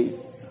activity B.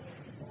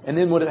 And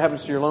then what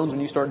happens to your loans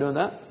when you start doing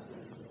that?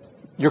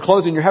 You're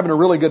closing, you're having a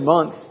really good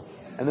month.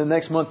 And then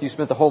next month you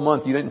spent the whole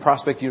month, you didn't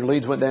prospect, your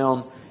leads went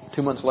down.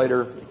 2 months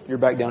later, you're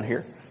back down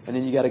here. And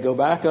then you got to go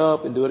back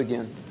up and do it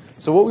again.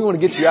 So what we want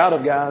to get you out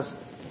of, guys,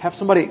 have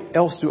somebody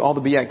else do all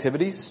the B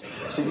activities.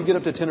 So you get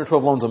up to 10 or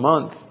 12 loans a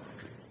month.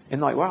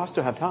 And like, wow, I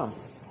still have time.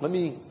 Let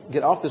me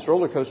get off this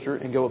roller coaster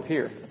and go up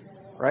here.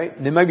 Right?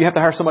 And then maybe you have to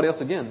hire somebody else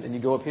again. And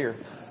you go up here.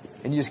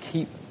 And you just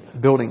keep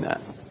building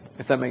that.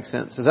 If that makes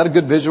sense. Is that a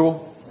good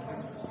visual?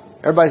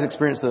 Everybody's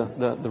experienced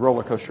the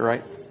roller coaster,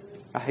 right?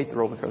 I hate the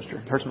roller coaster.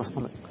 It hurts my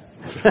stomach.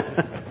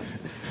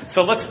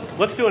 So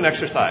let's do an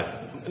exercise.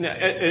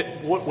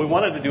 What we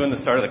wanted to do in the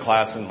start of the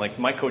class, and like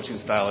my coaching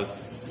style is,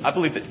 I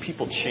believe that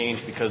people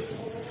change because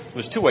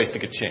there's 2 ways to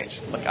get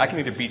changed. Like I can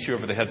either beat you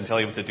over the head and tell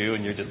you what to do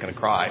and you're just going to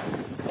cry,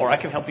 or I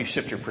can help you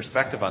shift your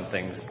perspective on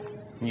things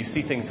and you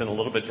see things in a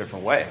little bit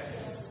different way.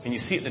 And you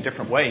see it in a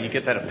different way and you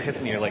get that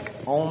epiphany. You're like,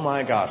 oh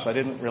my gosh, I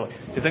didn't really.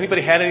 Has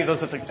anybody had any of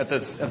those at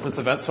this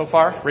event so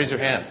far? Raise your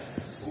hand.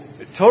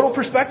 Total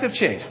perspective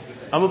change.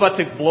 I'm about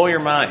to blow your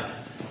mind.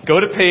 Go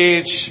to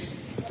page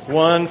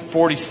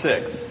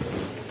 146.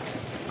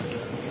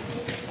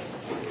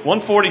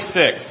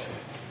 146.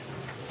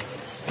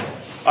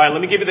 All right,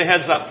 let me give you the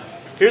heads up.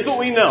 Here's what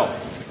we know.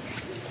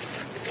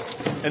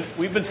 And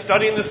we've been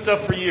studying this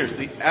stuff for years.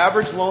 The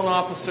average loan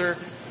officer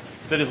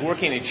that is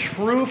working a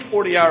true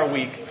 40-hour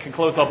week can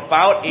close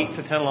about 8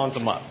 to 10 loans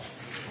a month.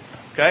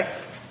 Okay?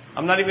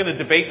 I'm not even going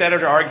to debate that or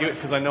to argue it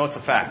because I know it's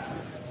a fact.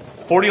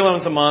 40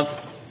 loans a month,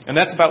 and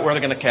that's about where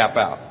they're going to cap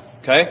out.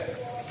 Okay?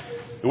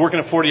 They're working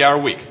a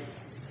 40-hour week.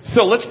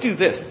 So let's do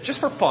this.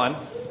 Just for fun,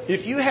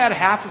 if you had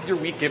half of your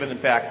week given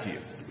it back to you,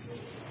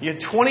 you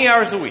had 20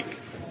 hours a week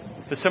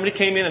that somebody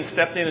came in and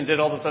stepped in and did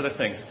all those other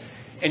things,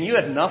 and you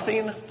had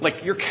nothing,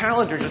 like your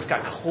calendar just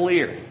got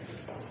cleared,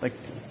 like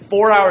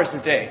 4 hours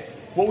a day,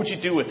 what would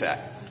you do with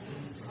that?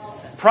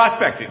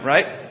 Prospecting,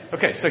 right?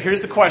 Okay, so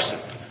here's the question.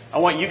 I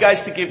want you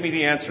guys to give me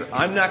the answer.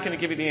 I'm not going to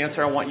give you the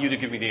answer. I want you to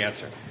give me the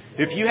answer.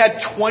 If you had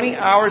 20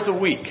 hours a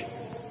week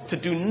to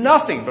do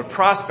nothing but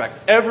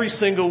prospect every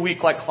single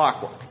week like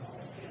clockwork,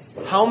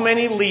 how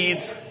many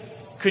leads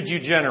could you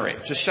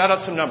generate? Just shout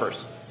out some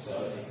numbers.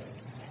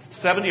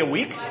 70 a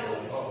week?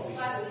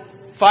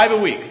 5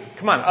 a week.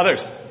 Come on,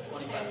 others.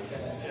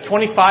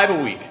 25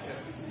 a week.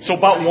 So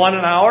about 1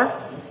 an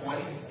hour?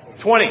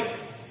 20.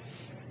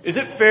 Is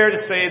it fair to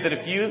say that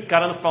if you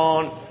got on the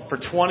phone for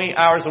 20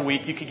 hours a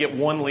week, you could get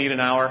 1 lead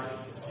an hour?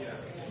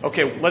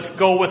 Okay, let's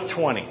go with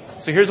 20.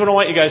 So here's what I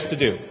want you guys to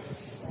do.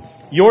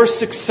 Your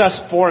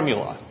success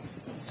formula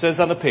says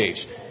on the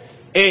page,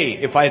 A,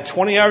 if I had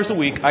 20 hours a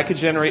week, I could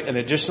generate an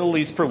additional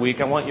leads per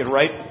week. I want you to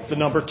write the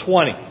number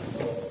 20.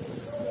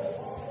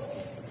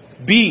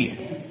 B,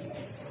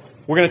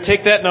 we're going to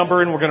take that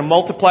number and we're going to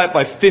multiply it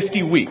by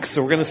 50 weeks.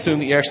 So we're going to assume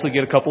that you actually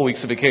get a couple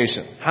weeks of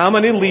vacation. How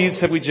many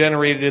leads have we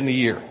generated in the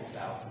year?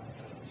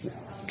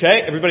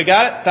 Okay, everybody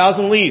got it?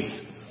 1,000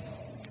 leads.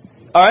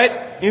 All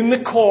right, in the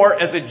core,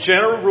 as a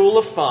general rule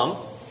of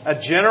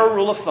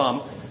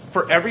thumb,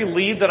 for every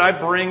lead that I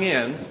bring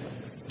in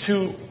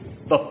to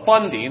the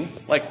funding,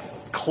 like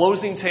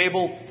closing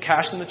table,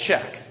 cash in the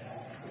check,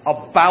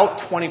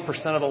 about 20%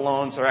 of the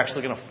loans are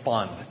actually going to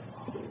fund.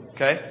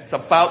 Okay? It's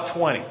about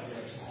 20.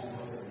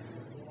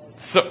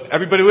 So,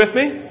 everybody with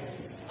me?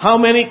 How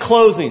many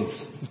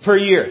closings per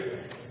year?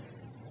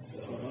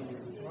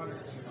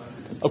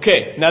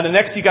 Okay, now the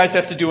next you guys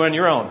have to do on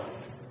your own.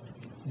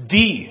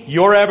 D,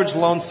 your average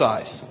loan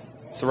size.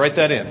 So write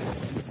that in.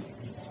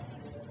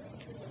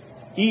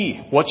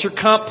 E, what's your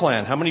comp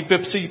plan? How many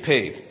bips are you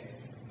paid?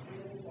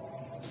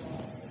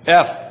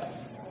 F,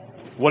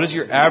 what is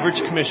your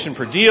average commission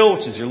per deal,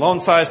 which is your loan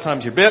size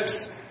times your bips?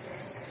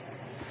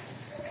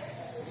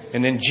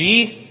 And then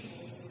G,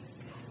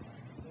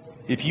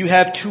 if you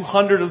have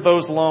 200 of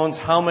those loans,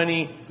 how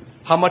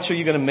much are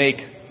you going to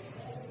make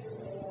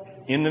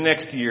in the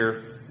next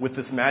year with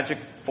this magic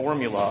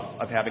formula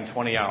of having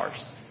 20 hours?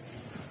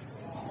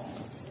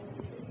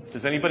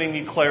 Does anybody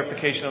need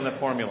clarification on that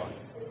formula?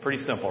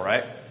 Pretty simple,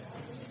 right?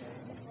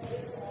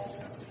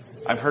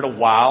 I've heard a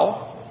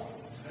wow.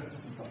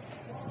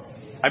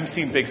 I'm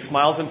seeing big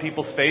smiles on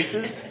people's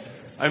faces.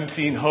 I'm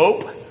seeing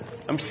hope.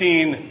 I'm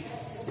seeing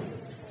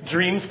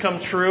dreams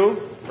come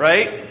true,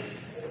 right?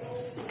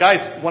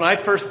 Guys, when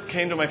I first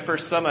came to my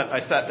first summit, I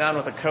sat down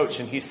with a coach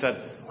and he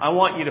said, I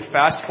want you to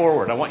fast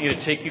forward. I want you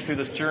to take you through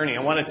this journey.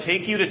 I want to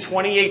take you to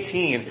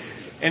 2018.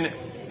 And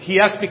he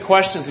asked me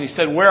questions and he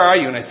said, where are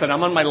you? And I said,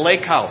 I'm on my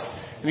lake house.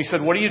 And he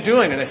said, what are you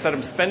doing? And I said,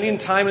 I'm spending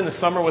time in the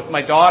summer with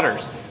my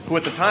daughters, who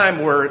at the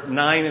time were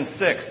 9 and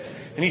 6.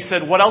 And he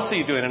said, what else are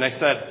you doing? And I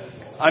said,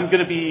 I'm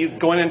going to be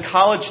going on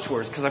college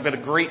tours because I've got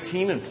a great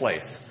team in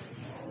place.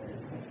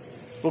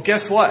 Well,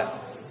 guess what?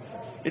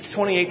 It's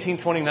 2018,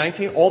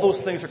 2019. All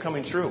those things are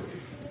coming true.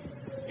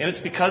 And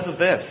it's because of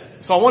this.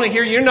 So I want to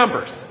hear your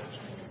numbers.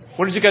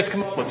 What did you guys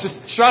come up with? Just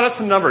shout out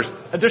some numbers.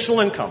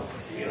 Additional income.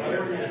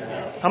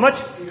 How much?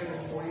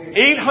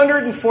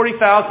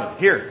 840,000.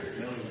 Here.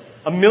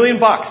 $1 million.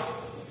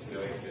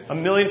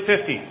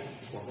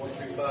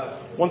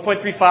 $1,050,000.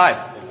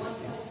 1.35.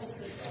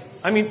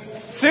 I mean,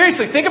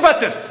 seriously, think about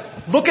this.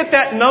 Look at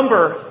that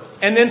number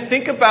and then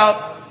think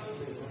about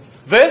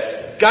this.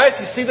 Guys,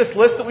 you see this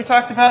list that we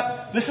talked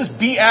about? This is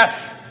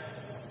BS.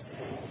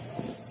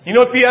 You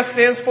know what BS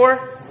stands for?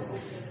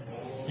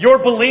 Your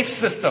belief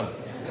system.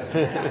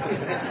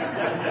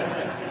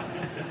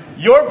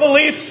 Your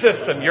belief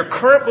system, your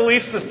current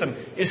belief system,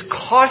 is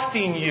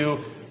costing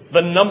you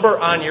the number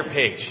on your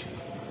page.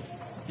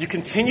 You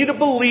continue to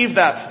believe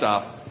that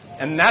stuff,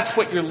 and that's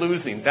what you're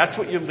losing. That's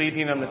what you're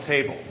leaving on the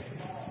table.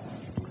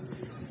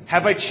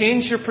 Have I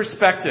changed your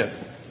perspective?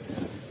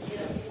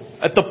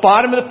 At the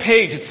bottom of the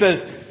page, it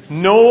says,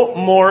 no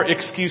more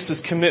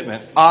excuses,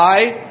 commitment.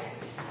 I,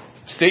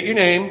 state your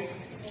name,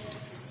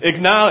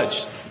 acknowledge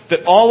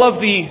that all of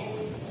the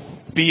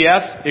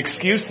BS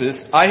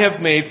excuses I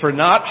have made for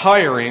not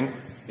hiring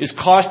is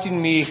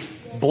costing me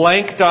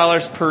blank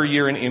dollars per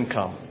year in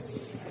income.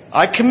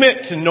 I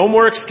commit to no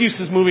more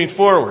excuses moving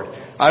forward.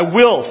 I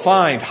will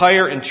find,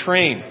 hire, and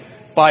train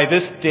by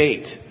this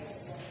date.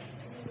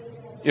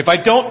 If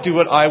I don't do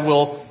it, I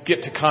will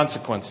get to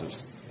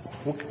consequences.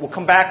 We'll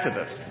come back to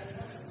this.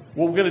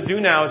 What we're going to do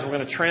now is we're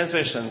going to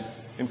transition,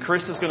 and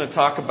Chris is going to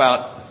talk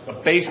about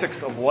the basics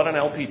of what an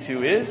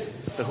LP2 is,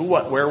 the who,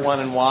 what, where, when,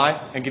 and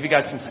why, and give you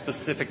guys some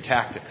specific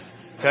tactics.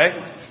 Okay?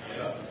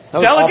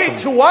 Delegate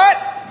awesome. to what?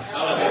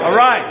 All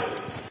right.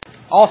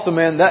 Awesome,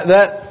 man.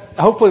 That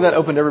hopefully that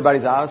opened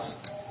everybody's eyes,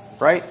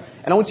 right?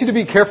 And I want you to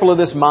be careful of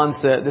this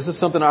mindset. This is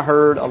something I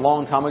heard a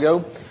long time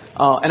ago,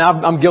 and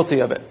I'm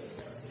guilty of it.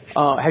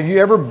 Have you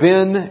ever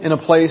been in a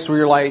place where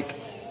you're like,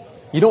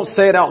 you don't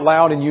say it out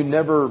loud and you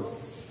never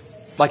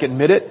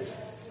admit it,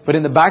 but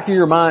in the back of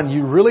your mind,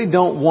 you really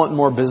don't want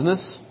more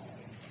business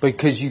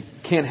because you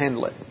can't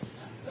handle it.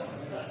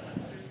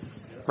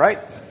 Right?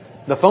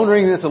 The phone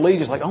rings and it's a lead.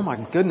 You're like, oh my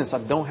goodness,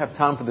 I don't have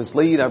time for this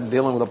lead. I'm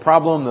dealing with a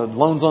problem. The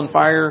loan's on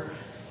fire.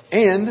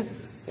 And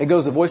it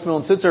goes to voicemail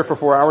and sits there for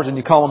 4 hours and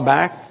you call them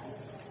back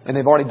and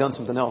they've already done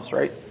something else,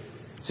 right?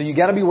 So you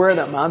got to be aware of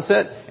that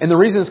mindset. And the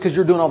reason is because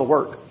you're doing all the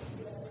work.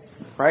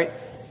 Right?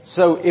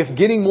 So if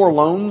getting more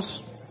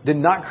loans did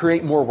not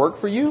create more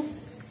work for you,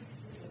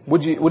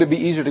 would it be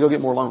easier to go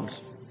get more loans?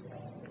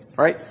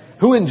 Right?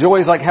 Who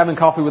enjoys having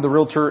coffee with a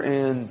realtor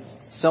and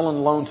selling a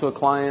loan to a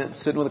client,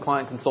 sitting with a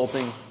client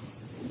consulting?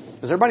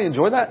 Does everybody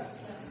enjoy that?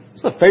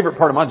 It's the favorite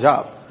part of my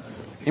job.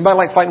 Anybody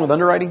like fighting with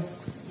underwriting?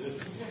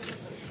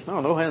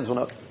 Oh, no hands went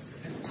up.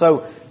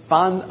 So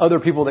find other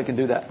people that can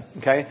do that.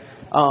 Okay?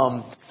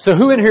 So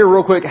who in here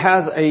real quick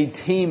has a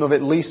team of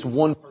at least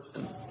one person?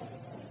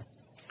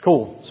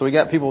 Cool. So we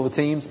got people with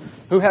teams.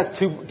 Who has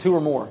two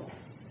or more?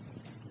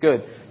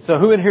 Good. So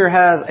who in here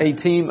has a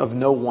team of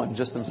no one,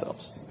 just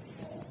themselves?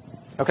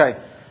 Okay.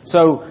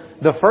 So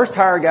the first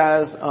hire,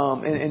 guys,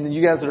 and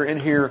you guys that are in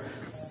here,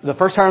 the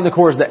first hire in the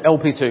core is the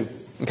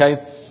LP2. Okay.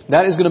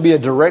 That is going to be a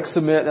direct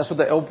submit. That's what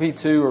the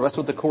LP2, or that's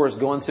what the core is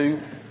going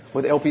to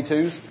with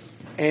LP2s.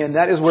 And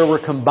that is where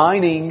we're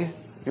combining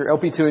your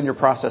LP2 and your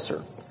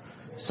processor.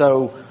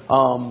 So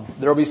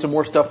there will be some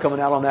more stuff coming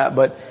out on that.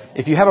 But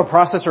if you have a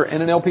processor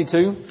and an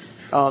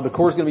LP2, the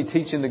core is going to be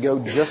teaching to go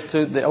just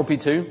to the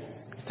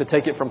LP2 to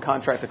take it from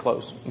contract to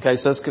close. Okay,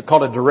 so that's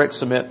called a direct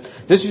submit.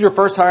 This is your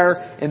first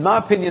hire. In my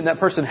opinion, that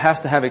person has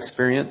to have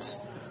experience.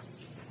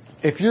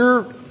 If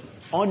you're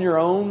on your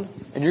own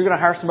and you're going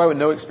to hire somebody with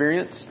no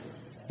experience,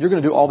 you're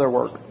going to do all their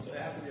work.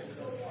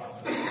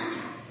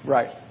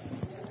 Right.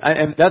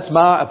 And that's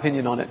my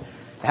opinion on it.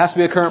 It has to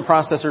be a current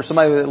processor,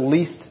 somebody with at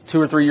least 2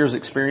 or 3 years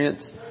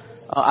experience.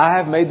 I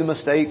have made the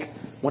mistake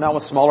when I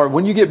was smaller.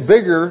 When you get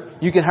bigger,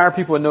 you can hire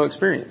people with no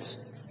experience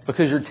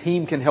because your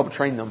team can help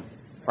train them,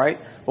 right?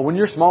 But when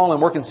you're small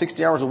and working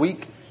 60 hours a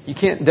week, you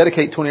can't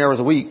dedicate 20 hours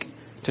a week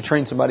to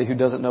train somebody who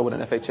doesn't know what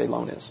an FHA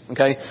loan is,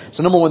 okay?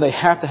 So number one, they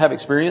have to have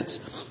experience.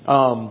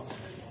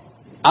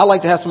 I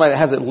like to have somebody that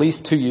has at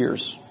least 2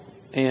 years.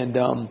 And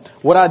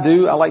what I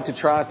do, I like to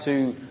try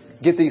to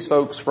get these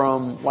folks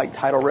from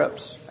title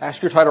reps.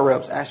 Ask your title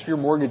reps. Ask your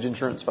mortgage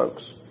insurance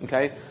folks.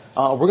 Okay?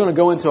 We're going to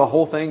go into a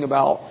whole thing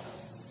about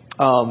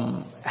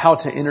how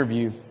to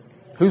interview.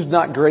 Who's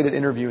not great at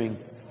interviewing?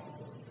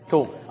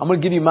 Cool. I'm going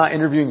to give you my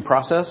interviewing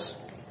process.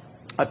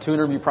 a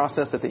 2-interview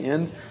process at the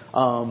end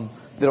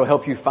that'll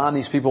help you find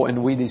these people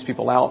and weed these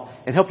people out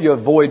and help you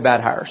avoid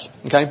bad hires.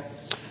 Okay?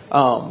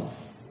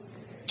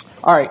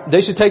 All right.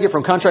 They should take it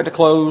from contract to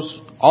close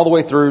all the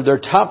way through. Their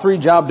top 3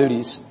 job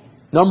duties.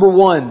 Number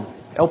 1,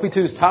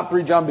 LP2's top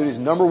 3 job duties.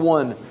 Number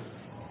 1,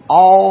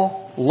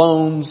 all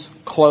loans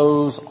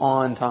close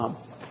on time.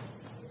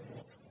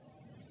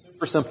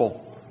 Super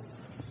simple.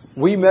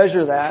 We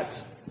measure that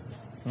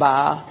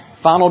by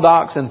final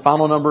docs and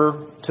final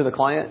number to the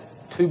client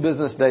 2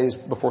 business days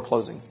before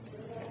closing.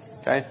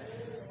 Okay?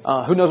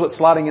 Who knows what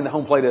sliding in the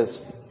home plate is?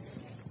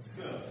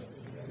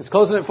 It's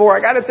closing at 4.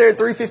 I got it there at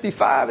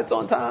 3:55. It's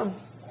on time.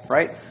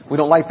 Right? We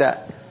don't like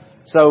that.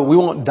 So we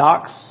want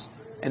docs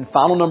and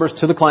final numbers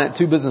to the client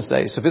 2 business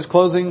days. So if it's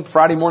closing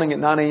Friday morning at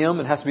 9 a.m.,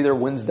 it has to be there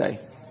Wednesday.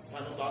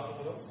 Final docs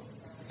for those?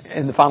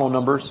 And the final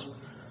numbers.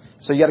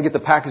 So you got to get the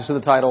package to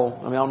the title.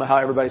 I mean, I don't know how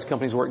everybody's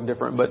company's working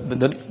different, but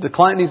the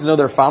client needs to know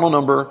their final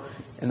number,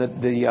 and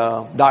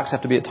the docs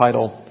have to be at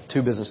title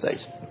 2 business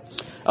days.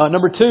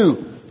 Number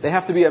 2, they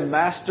have to be a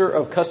master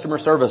of customer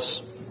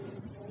service.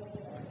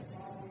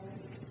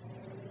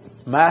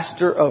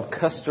 Master of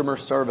customer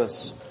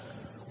service.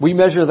 We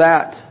measure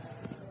that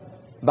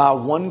by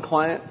 1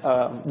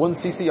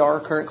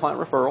 CCR, current client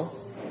referral,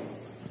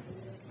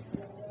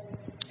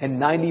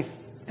 and 95%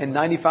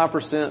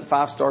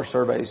 5-star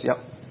surveys. Yep.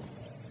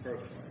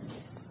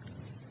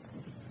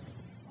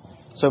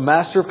 So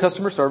master of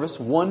customer service,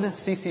 1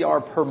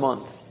 CCR per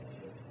month.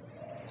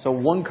 So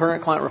 1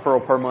 current client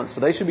referral per month.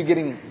 So they should be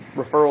getting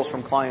referrals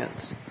from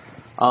clients.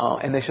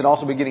 And they should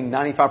also be getting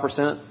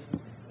 95%.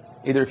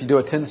 Either if you do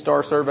a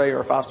 10-star survey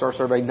or a 5-star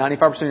survey,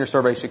 95% of your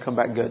survey should come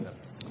back good.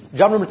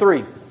 Job number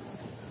 3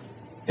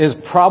 is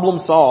problem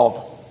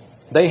solve.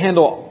 They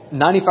handle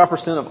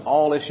 95% of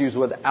all issues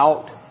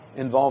without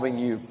involving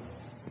you.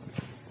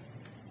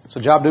 So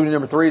job duty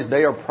number 3 is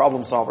they are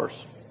problem solvers.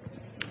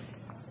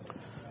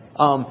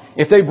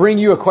 If they bring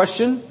you a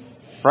question,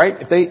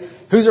 right?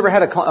 Who's ever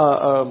had a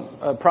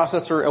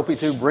processor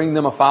LP2 bring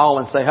them a file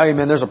and say, "Hey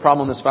man, there's a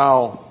problem in this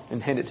file,"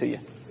 and hand it to you?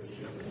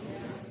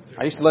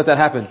 I used to let that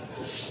happen,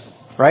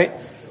 right?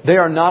 They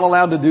are not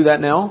allowed to do that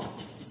now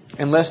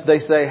unless they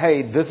say,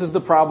 "Hey, this is the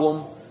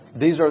problem.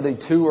 These are the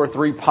 2 or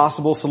 3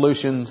 possible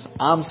solutions.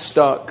 I'm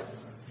stuck.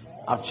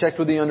 I've checked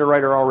with the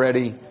underwriter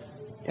already,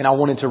 and I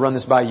wanted to run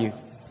this by you."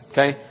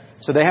 Okay?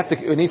 So they have to,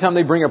 anytime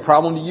they bring a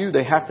problem to you,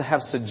 they have to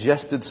have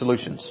suggested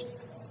solutions.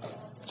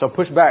 So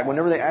push back.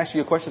 Whenever they ask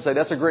you a question, say,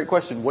 "That's a great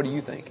question. What do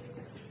you think?"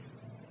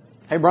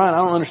 "Hey, Brian, I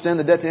don't understand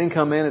the debt to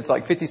income, man. It's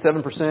like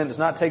 57%. It's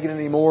not taking it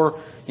anymore.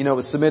 You know, it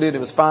was submitted. It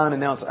was fine, and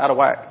now it's out of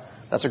whack."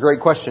 "That's a great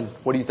question.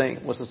 What do you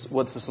think? What's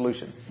the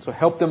solution?" So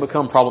help them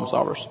become problem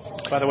solvers.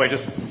 By the way,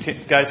 just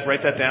guys,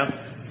 write that down.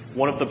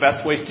 One of the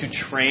best ways to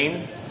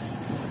train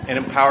and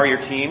empower your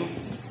team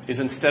is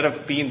instead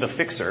of being the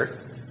fixer,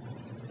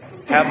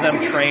 have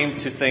them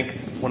trained to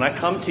think, when I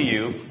come to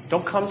you,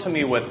 don't come to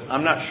me with,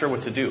 "I'm not sure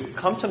what to do."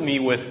 Come to me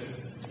with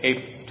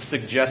a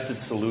suggested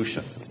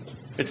solution.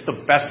 It's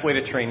the best way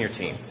to train your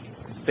team.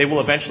 They will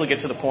eventually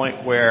get to the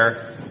point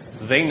where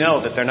they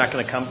know that they're not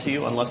going to come to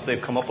you unless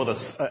they've come up with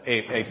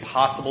a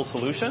possible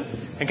solution.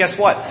 And guess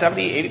what?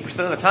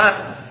 70-80% of the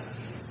time,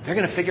 they're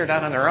going to figure it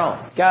out on their own.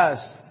 Guys,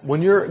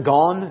 when you're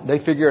gone, they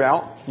figure it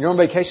out. You're on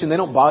vacation, they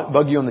don't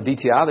bug you on the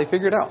DTI. They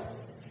figure it out.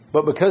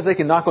 But because they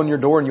can knock on your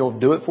door and you'll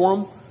do it for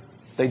them,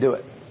 they do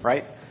it,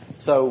 right?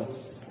 So,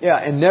 yeah,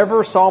 and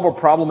never solve a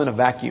problem in a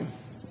vacuum.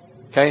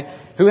 Okay?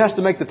 Who has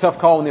to make the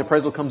tough call when the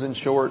appraisal comes in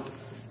short?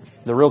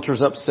 The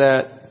realtor's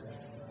upset,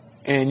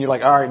 and you're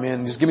like, "All right,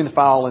 man, just give me the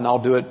file and I'll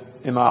do it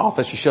in my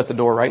office." You shut the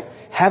door, right?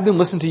 Have them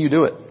listen to you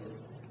do it.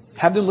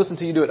 Have them listen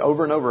to you do it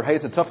over and over. "Hey,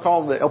 it's a tough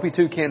call. The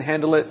LP2 can't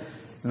handle it."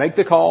 Make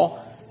the call.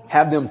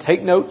 Have them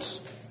take notes.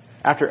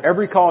 After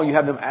every call, you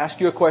have them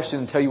ask you a question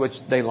and tell you what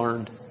they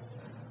learned.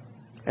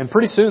 And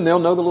pretty soon they'll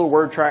know the little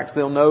word tracks.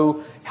 They'll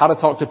know how to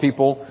talk to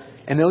people,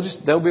 and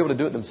they'll be able to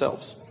do it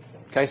themselves.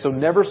 Okay, so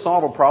never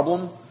solve a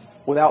problem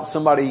without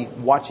somebody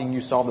watching you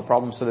solve the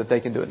problem so that they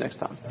can do it next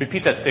time.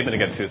 Repeat that statement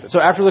again, too. So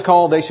after the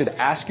call, they should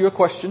ask you a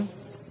question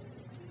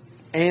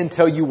and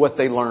tell you what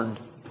they learned.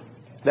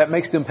 That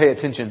makes them pay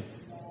attention,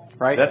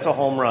 right? That's a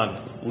home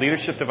run.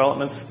 Leadership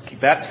development,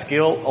 that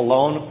skill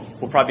alone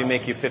will probably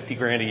make you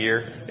 $50,000 a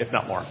year, if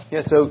not more.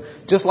 Yeah, so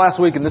just last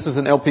week, and this is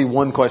an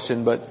LP1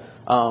 question, but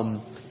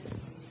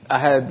I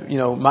had,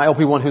 my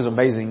LP1 who's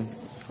amazing.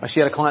 She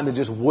had a client that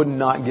just would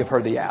not give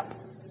her the app,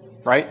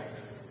 right?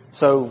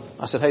 So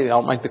I said, "Hey,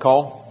 I'll make the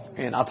call."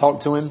 And I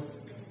talked to him,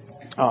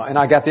 and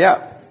I got the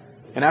app.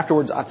 And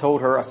afterwards I told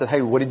her, I said,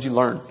 "Hey, what did you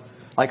learn?"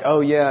 Like, "Oh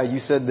yeah, you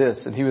said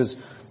this." And he was,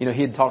 he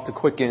had talked to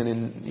Quicken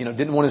and,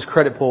 didn't want his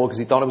credit pull because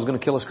he thought it was going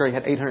to kill his credit.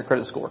 He had 800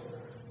 credit score.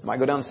 Might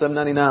go down to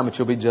 799, but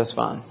you'll be just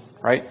fine,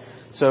 right?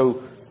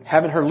 So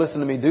having her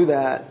listen to me do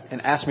that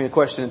and ask me a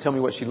question and tell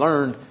me what she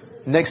learned,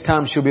 next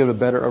time she'll be able to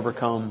better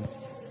overcome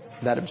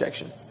that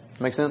objection.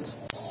 Make sense?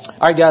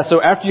 All right, guys.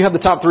 So after you have the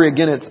top 3,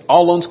 again, it's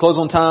all loans close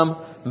on time,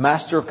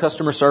 master of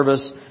customer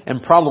service,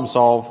 and problem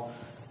solve.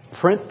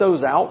 Print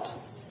those out,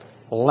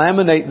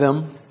 laminate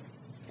them,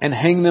 and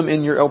hang them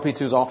in your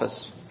LP2's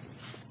office.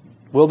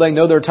 Will they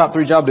know their top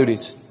 3 job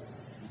duties?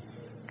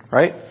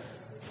 Right?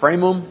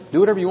 Frame them. Do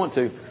whatever you want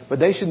to. But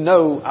they should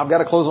know, I've got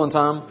to close on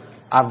time.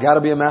 I've got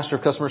to be a master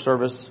of customer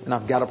service. And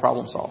I've got to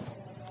problem solve.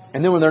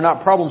 And then when they're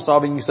not problem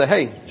solving, you say,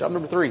 hey, job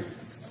number 3.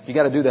 You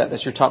got to do that.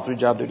 That's your top 3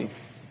 job duty.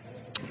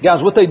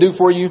 Guys, what they do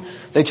for you,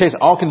 they chase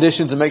all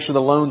conditions and make sure the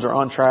loans are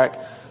on track.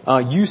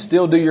 You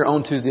still do your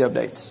own Tuesday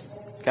updates.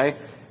 Okay?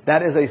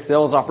 That is a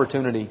sales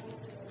opportunity.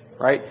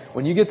 Right?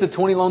 When you get to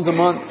 20 loans a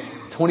month,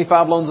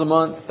 25 loans a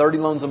month, 30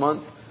 loans a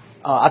month,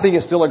 I think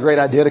it's still a great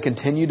idea to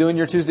continue doing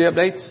your Tuesday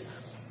updates.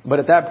 But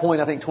at that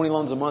point, I think 20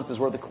 loans a month is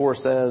where the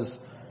course says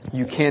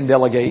you can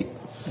delegate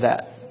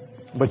that.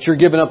 But you're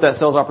giving up that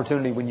sales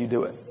opportunity when you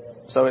do it.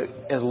 So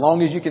as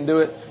long as you can do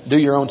it, do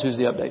your own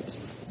Tuesday updates.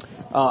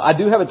 I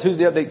do have a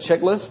Tuesday update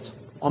checklist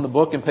on the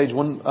book in page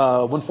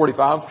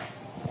 145.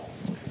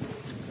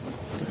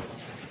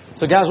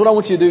 So guys, what I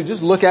want you to do,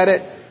 just look at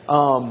it.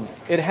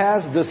 It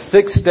has the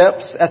 6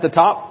 steps at the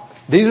top.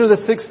 These are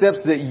the 6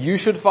 steps that you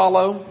should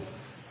follow.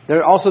 There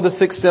are also the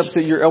 6 steps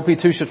that your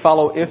LP2 should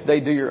follow if they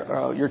do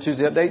your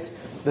Tuesday updates.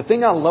 The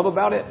thing I love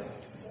about it,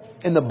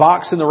 in the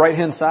box in the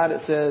right-hand side,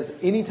 it says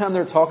anytime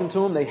they're talking to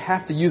them, they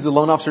have to use the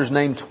loan officer's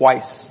name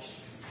twice.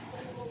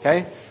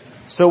 Okay?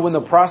 So when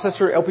the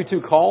processor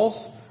LP2 calls,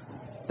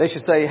 they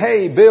should say,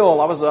 hey,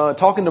 Bill, I was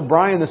talking to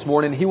Brian this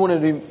morning. He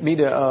wanted me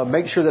to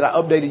make sure that I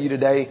updated you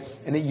today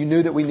and that you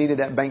knew that we needed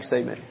that bank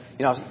statement.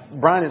 You know,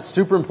 Brian, it's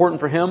super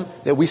important for him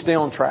that we stay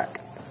on track.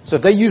 So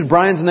if they use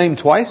Brian's name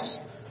twice,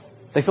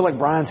 they feel like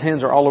Brian's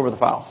hands are all over the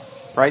file,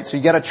 right? So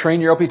you got to train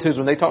your LP2s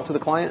when they talk to the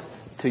client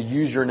to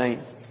use your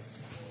name.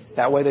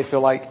 That way they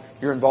feel like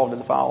you're involved in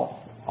the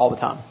file all the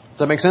time. Does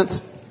that make sense?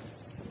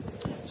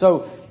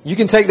 So you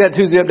can take that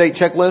Tuesday update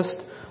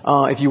checklist.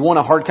 If you want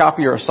a hard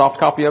copy or a soft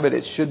copy of it,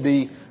 it should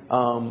be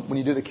when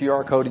you do the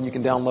QR code and you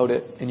can download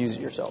it and use it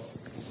yourself.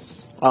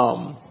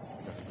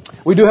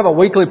 We do have a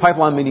weekly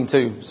pipeline meeting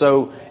too.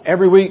 So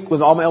every week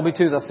with all my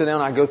LP2s, I sit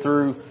down and I go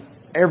through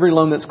every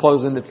loan that's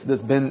closing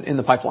that's been in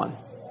the pipeline.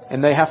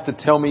 And they have to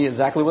tell me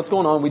exactly what's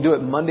going on. We do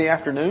it Monday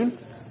afternoon.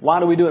 Why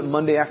do we do it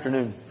Monday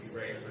afternoon?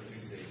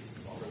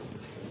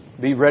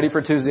 Be ready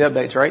for Tuesday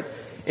updates, right?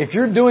 If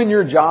you're doing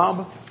your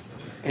job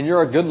and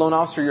you're a good loan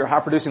officer, you're a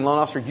high-producing loan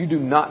officer, you do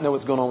not know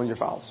what's going on with your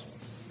files.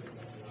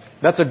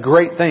 That's a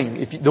great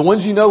thing. The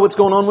ones you know what's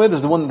going on with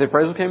is the one that the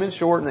appraisal came in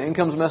short and the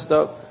income's messed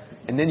up,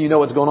 and then you know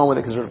what's going on with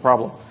it because there's a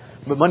problem.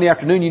 But Monday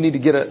afternoon, you need to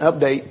get an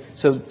update.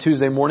 So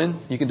Tuesday morning,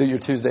 you can do your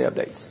Tuesday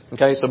updates.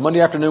 Okay, so Monday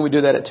afternoon, we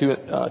do that at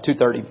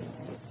 2:30.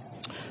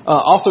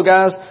 Also,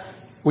 guys,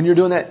 when you're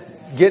doing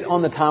that, get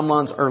on the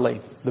timelines early.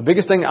 The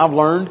biggest thing I've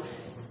learned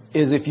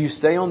is if you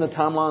stay on the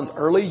timelines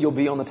early, you'll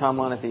be on the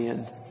timeline at the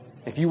end.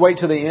 If you wait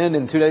to the end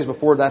and 2 days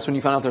before, that's when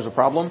you find out there's a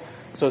problem.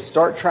 So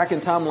start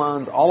tracking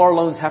timelines. All our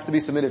loans have to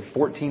be submitted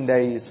 14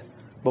 days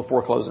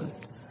before closing.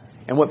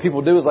 And what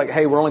people do is like,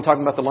 hey, we're only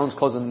talking about the loans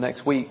closing the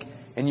next week.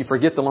 And you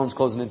forget the loans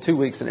closing in 2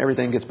 weeks and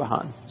everything gets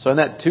behind. So in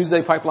that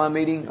Tuesday pipeline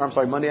meeting,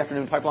 Monday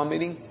afternoon pipeline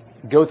meeting,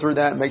 go through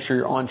that and make sure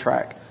you're on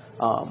track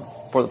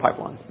for the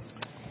pipeline.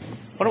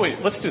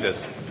 Let's do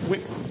this.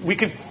 We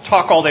could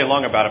talk all day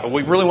long about it, but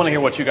we really want to hear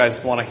what you guys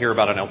want to hear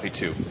about an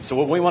LP2. So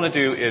what we want to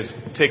do is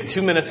take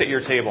 2 minutes at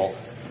your table,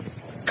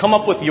 come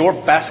up with your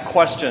best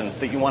question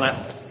that you want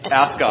to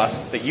ask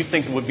us that you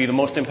think would be the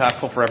most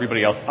impactful for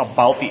everybody else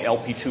about the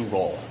LP2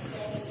 role.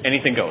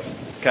 Anything goes,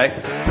 okay?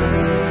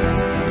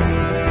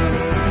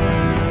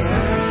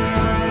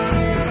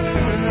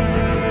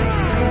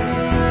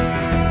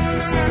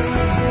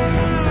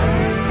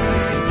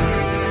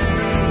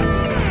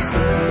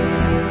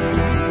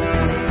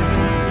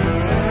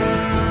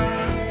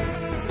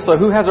 So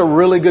who has a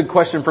really good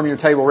question from your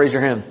table? Raise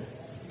your hand.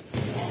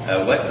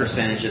 What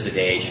percentage of the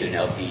day should an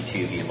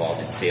LP2 be involved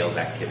in sales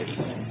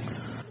activities?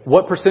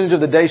 What percentage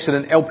of the day should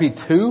an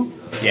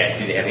LP2? Yeah,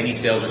 do they have any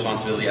sales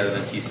responsibility other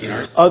than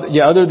TC&Rs?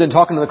 Other than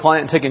talking to the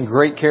client and taking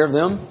great care of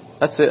them.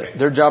 That's it.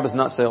 Their job is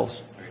not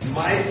sales.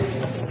 My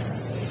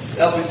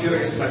LP2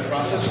 is my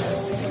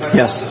processor. My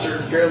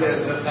processor barely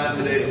has enough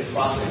time today to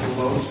process the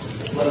loans,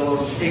 let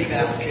alone take the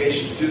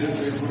application, do the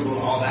pre-approval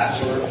and all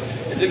that sort of.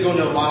 Is it going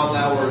to a model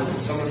now where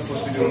someone's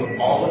supposed to be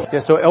doing all of it? Yeah,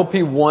 so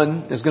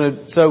LP1 is going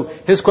to... So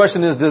his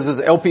question is, does his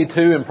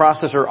LP2 and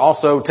processor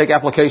also take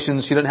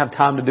applications? She doesn't have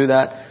time to do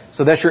that.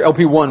 So that's your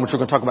LP1, which we're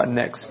going to talk about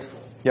next.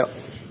 Yep.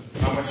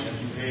 How much should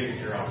you pay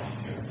your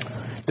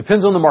LP2?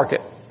 Depends on the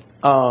market.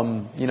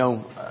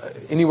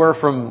 Anywhere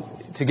from...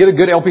 To get a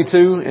good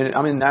LP2, and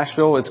I'm in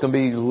Nashville, it's going to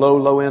be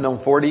low end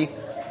on 40,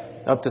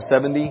 up to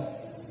 70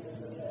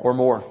 or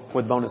more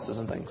with bonuses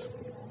and things.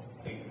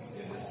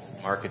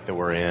 Market that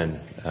we're in,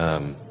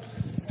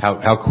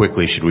 how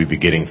quickly should we be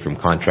getting from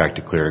contract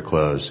to clear to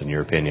close, in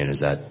your opinion?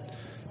 Is that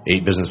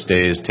 8 business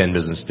days, 10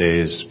 business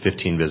days,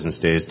 15 business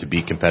days to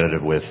be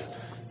competitive with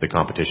the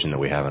competition that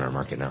we have in our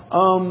market now?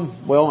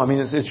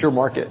 It's your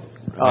market.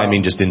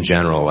 Just in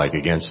general, like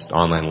against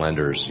online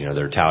lenders,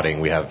 they're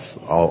touting. We have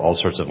all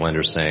sorts of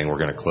lenders saying we're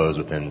going to close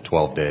within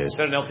 12 days. Is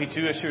that an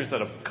LP2 issue or is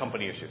that a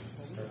company issue?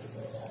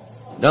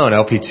 No, an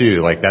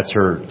LP2, like that's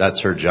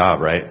her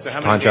job, right? So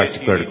how many contract days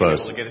to clear do to you need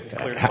close. to be able to get it to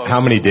clear to close?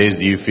 How many days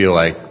do you feel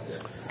like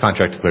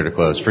contract to clear to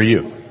close for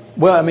you?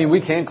 Well, I mean,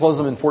 we can close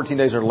them in 14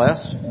 days or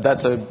less.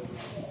 That's I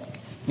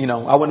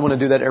wouldn't want to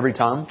do that every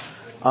time.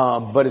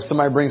 But if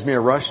somebody brings me a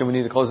rush and we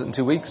need to close it in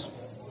 2 weeks,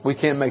 we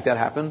can make that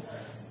happen.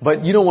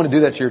 But you don't want to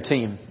do that to your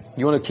team.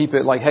 You want to keep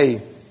it like,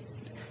 hey,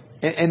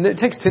 and it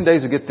takes 10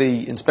 days to get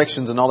the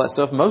inspections and all that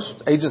stuff.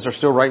 Most agents are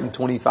still writing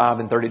 25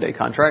 and 30-day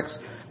contracts,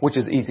 which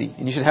is easy.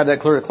 And you should have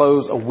that clear to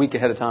close a week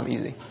ahead of time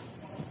easy.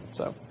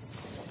 So,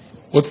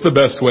 what's the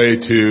best way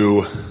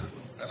to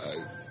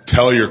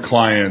tell your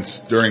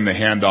clients during the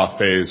handoff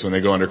phase when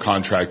they go under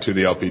contract to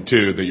the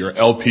LP2 that your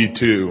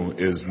LP2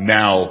 is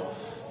now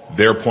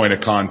their point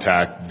of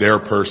contact, their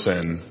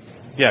person?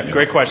 Yeah,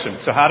 great question.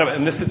 So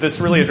and this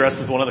really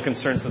addresses one of the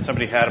concerns that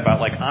somebody had about,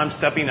 like, I'm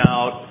stepping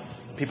out.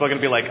 People are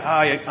going to be like,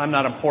 I'm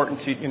not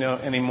important to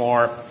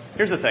anymore.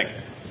 Here's the thing.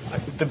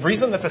 The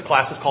reason that this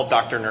class is called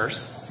Dr.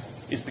 Nurse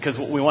is because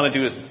what we want to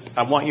do is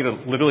I want you to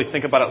literally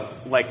think about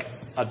it like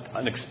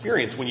an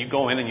experience when you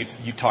go in and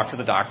you talk to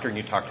the doctor and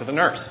you talk to the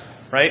nurse,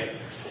 right?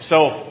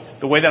 So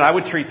the way that I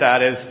would treat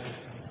that is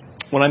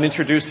when I'm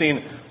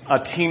introducing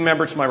a team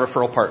member to my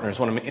referral partners,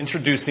 when I'm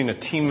introducing a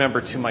team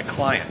member to my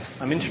clients,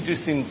 I'm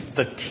introducing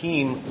the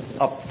team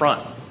up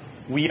front.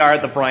 We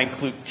are the Brian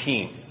Kludt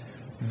team.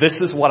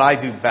 This is what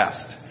I do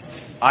best.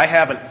 I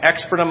have an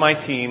expert on my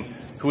team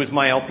who is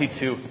my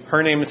LP2.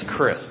 Her name is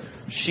Chris.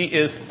 She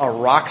is a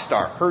rock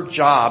star. Her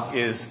job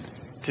is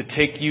to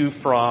take you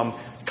from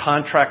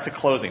contract to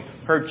closing.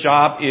 Her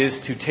job is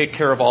to take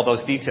care of all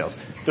those details.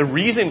 The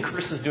reason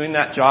Chris is doing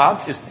that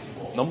job is,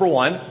 number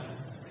one,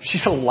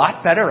 she's a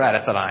lot better at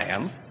it than I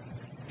am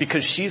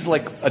because she's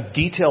like a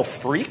detail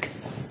freak.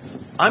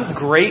 I'm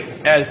great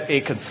as a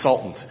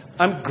consultant.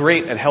 I'm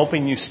great at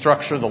helping you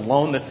structure the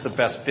loan that's the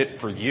best fit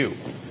for you.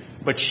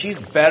 But she's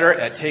better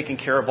at taking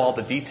care of all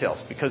the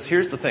details. Because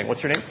here's the thing.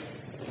 What's your name?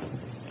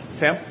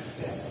 Sam?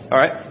 All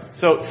right.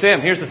 So,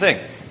 Sam, here's the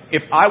thing.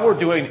 If I were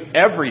doing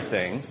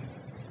everything,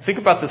 think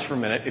about this for a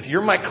minute. If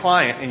you're my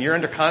client and you're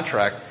under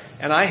contract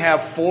and I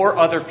have 4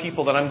 other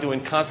people that I'm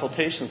doing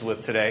consultations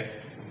with today,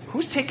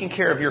 who's taking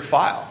care of your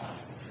file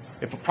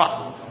if a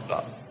problem comes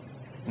up?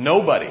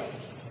 Nobody.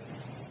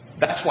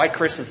 That's why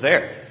Chris is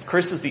there.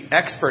 Chris is the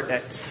expert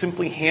at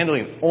simply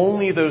handling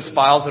only those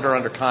files that are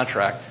under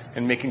contract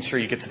and making sure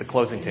you get to the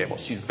closing table.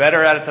 She's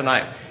better at it than I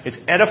am. It's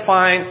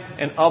edifying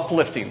and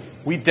uplifting.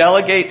 We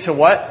delegate to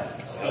what?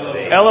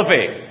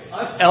 Elevate.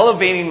 I'm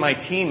elevating my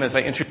team as I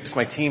introduce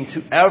my team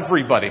to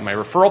everybody, my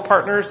referral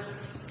partners.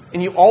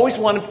 And you always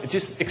want to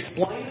just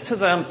explain it to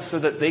them so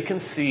that they can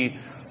see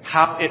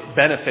how it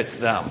benefits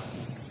them.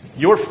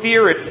 Your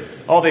fear is,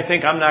 they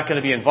think I'm not going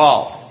to be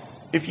involved.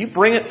 If you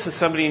bring it to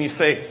somebody and you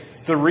say,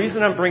 the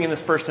reason I'm bringing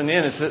this person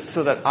in is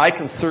so that I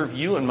can serve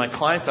you and my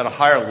clients at a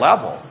higher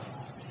level.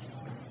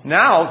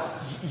 Now,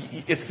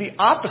 it's the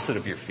opposite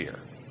of your fear,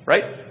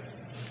 right?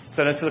 Does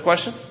that answer the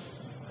question?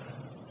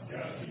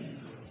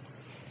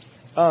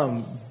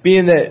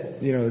 Being that,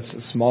 it's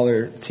a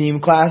smaller team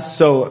class,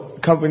 so our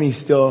company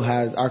still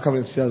has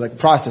like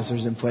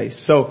processors in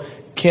place. So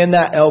can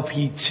that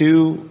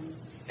LP2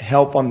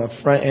 help on the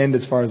front end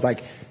as far as like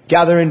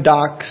gathering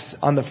docs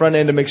on the front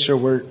end to make sure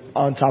we're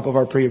on top of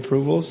our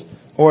pre-approvals?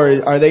 Or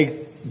are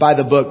they, by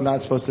the book,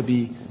 not supposed to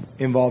be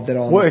involved at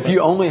all? Well, if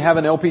you only have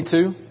an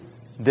LP2,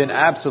 then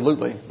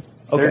absolutely.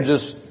 Okay. They're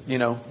just,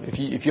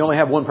 if you only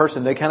have one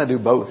person, they kind of do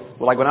both.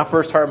 Well, like when I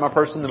first hired my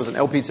person, there was an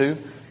LP2.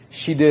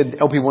 She did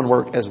LP1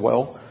 work as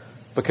well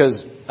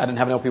because I didn't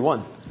have an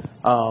LP1.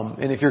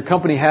 And if your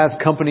company has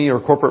company or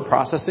corporate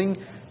processing,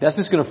 that's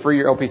just going to free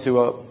your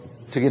LP2 up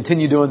to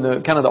continue doing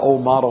the kind of the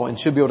old model and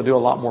should be able to do a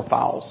lot more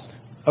files.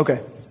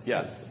 Okay.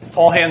 Yes.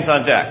 All hands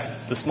on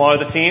deck. The smaller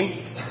the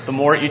team, the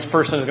more each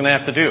person is going to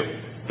have to do.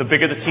 The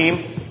bigger the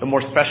team, the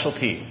more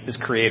specialty is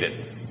created.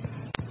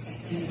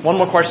 One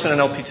more question on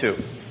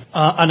LP2.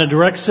 On a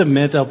direct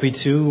submit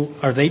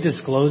LP2, are they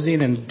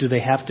disclosing and do they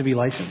have to be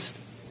licensed?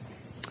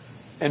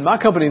 In my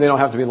company, they don't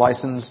have to be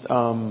licensed.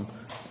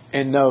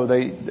 And no,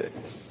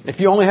 if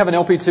you only have an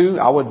LP2,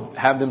 I would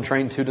have them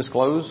trained to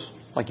disclose.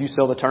 Like you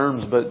sell the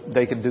terms, but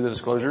they can do the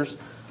disclosures.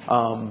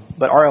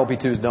 But our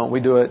LP2s don't. We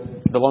do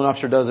it. The loan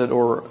officer does it,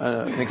 or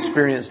an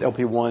experienced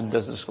LP1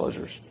 does the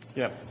disclosures.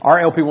 Yeah. Our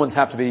LP1s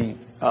have to be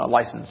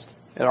licensed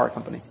at our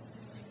company.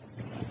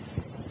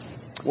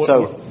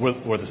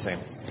 We're the same.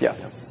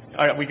 Yeah.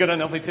 All right, we good on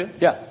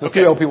LP2? Yeah. Let's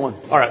do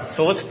LP1. All right.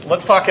 So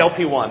let's talk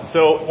LP1.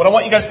 So what I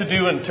want you guys to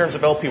do in terms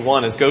of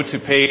LP1 is go to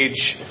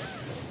page.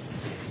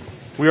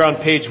 We're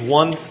on page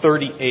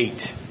 138.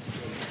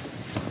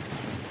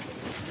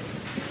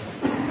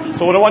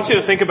 So what I want you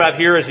to think about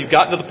here is you've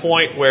gotten to the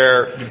point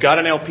where you've got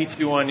an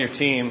LP2 on your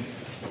team.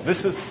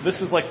 This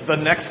is like the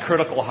next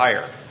critical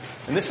hire.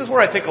 And this is where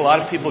I think a lot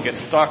of people get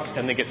stuck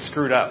and they get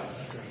screwed up.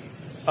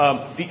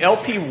 The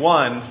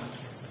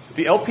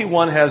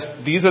LP1 has,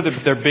 these are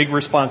their big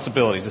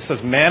responsibilities. It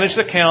says manage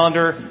the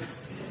calendar,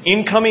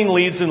 incoming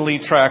leads and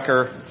lead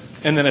tracker,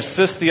 and then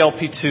assist the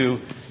LP2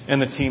 and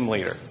the team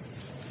leader.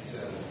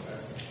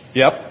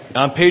 Yep.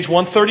 On page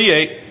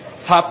 138,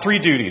 Top 3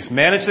 duties.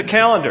 Manage the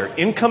calendar,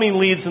 incoming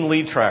leads and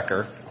lead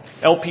tracker,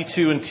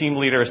 LP2 and team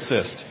leader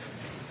assist.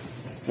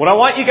 What I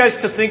want you guys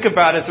to think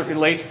about as it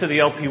relates to the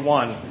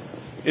LP1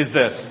 is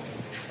this.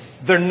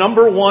 Their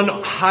number one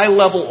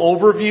high-level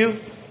overview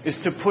is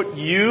to put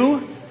you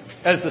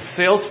as the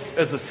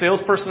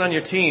salesperson on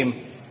your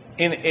team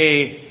in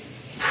a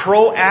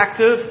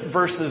proactive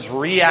versus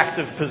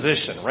reactive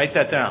position. Write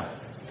that down.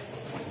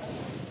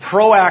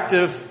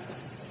 Proactive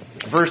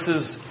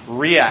versus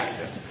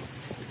reactive.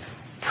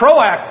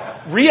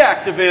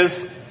 Reactive is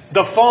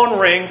the phone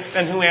rings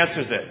and who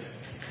answers it?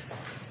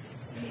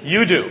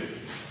 You do.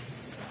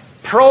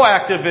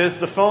 Proactive is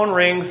the phone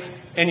rings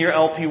and your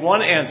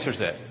LP1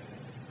 answers it.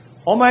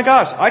 Oh my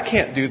gosh, I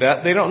can't do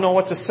that. They don't know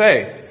what to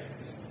say.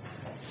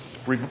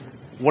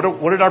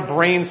 What did our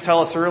brains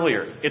tell us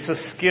earlier? It's a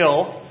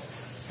skill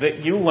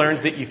that you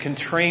learned that you can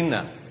train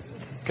them.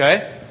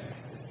 Okay?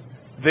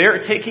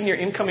 They're taking your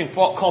incoming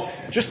calls.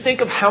 Just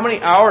think of how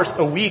many hours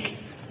a week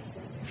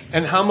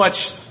and how much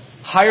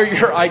higher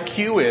your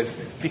IQ is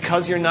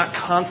because you're not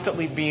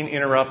constantly being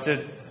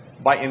interrupted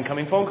by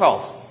incoming phone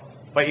calls,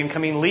 by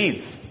incoming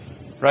leads.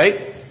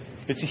 Right?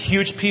 It's a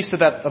huge piece of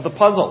the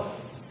puzzle.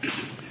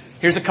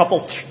 Here's a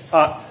couple.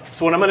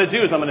 So what I'm going to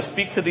do is I'm going to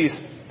speak to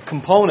these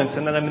components,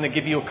 and then I'm going to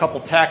give you a couple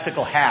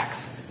tactical hacks.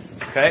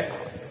 Okay?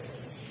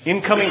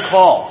 Incoming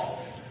calls.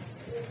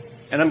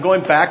 And I'm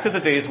going back to the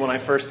days when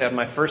I first had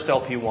my first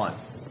LP1.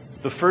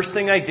 The first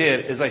thing I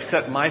did is I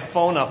set my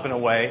phone up in a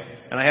way,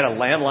 and I had a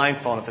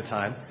landline phone at the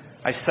time.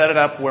 I set it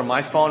up where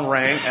my phone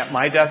rang at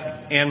my desk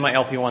and my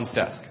LP1's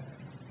desk.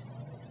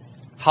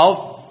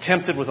 How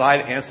tempted was I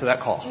to answer that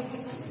call?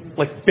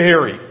 Like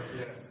Barry.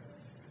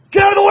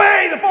 Get out of the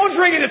way! The phone's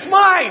ringing. It's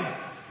mine!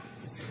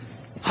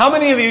 How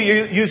many of you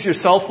use your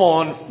cell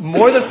phone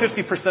more than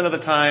 50% of the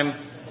time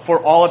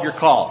for all of your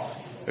calls?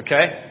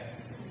 Okay?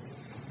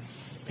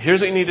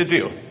 Here's what you need to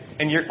do.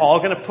 And you're all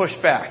going to push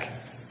back.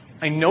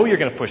 I know you're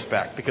going to push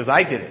back because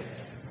I did it.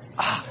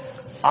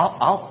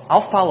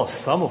 I'll follow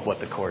some of what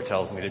the core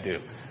tells me to do.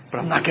 But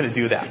I'm not going to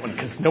do that one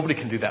because nobody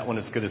can do that one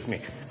as good as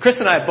me. Chris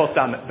and I have both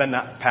been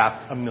that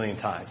path a million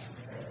times.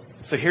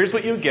 So here's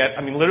what you get.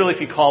 I mean, literally,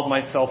 if you called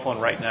my cell phone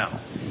right now,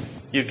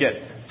 you'd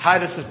get, "Hi,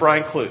 this is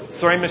Brian Kludt.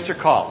 Sorry I missed your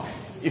call.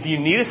 If you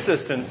need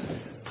assistance,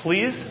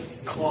 please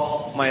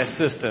call my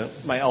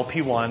assistant, my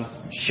LP1,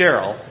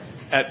 Cheryl,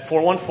 at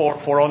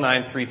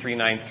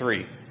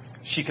 414-409-3393.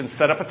 She can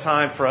set up a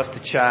time for us to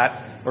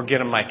chat or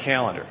get in my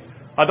calendar.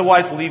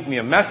 Otherwise, leave me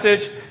a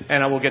message,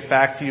 and I will get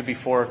back to you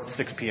before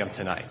 6 p.m.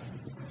 tonight."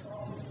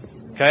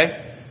 Okay?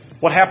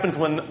 What happens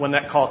when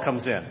that call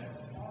comes in?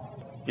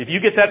 If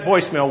you get that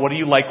voicemail, what are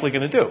you likely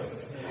going to do?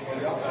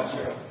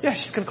 Yeah,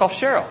 she's going to call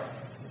Cheryl.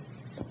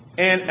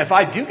 And if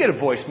I do get a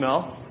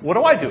voicemail, what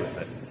do I do with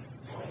it?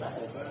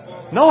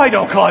 No, I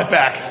don't call it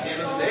back.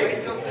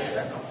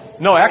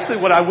 No, actually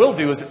what I will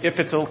do is if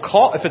it's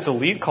a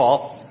lead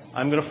call,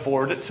 I'm going to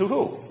forward it to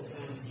who?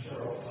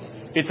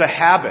 It's a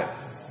habit.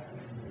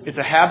 It's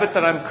a habit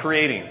that I'm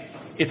creating.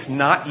 It's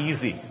not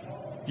easy.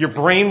 Your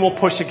brain will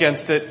push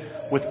against it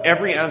with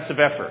every ounce of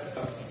effort.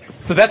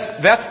 So that's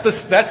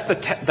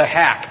the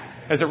hack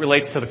as it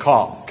relates to the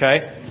call. Okay.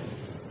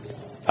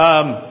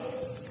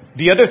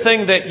 The other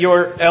thing that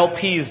your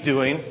LP is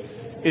doing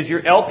is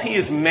your LP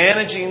is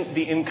managing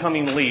the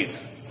incoming leads.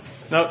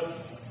 Now,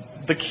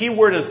 the key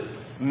word is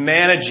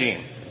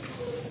managing,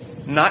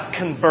 not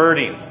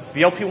converting.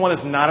 The LP1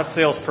 is not a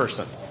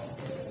salesperson.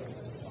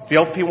 The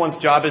LP1's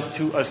job is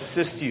to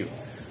assist you.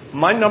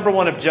 My number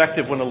one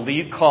objective when a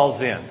lead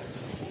calls in,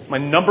 my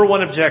number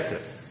one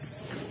objective,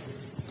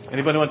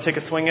 anybody want to take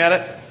a swing at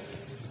it?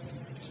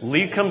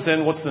 Lead comes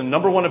in, what's the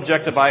number one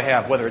objective I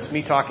have, whether it's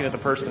me talking to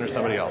the person or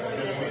somebody else?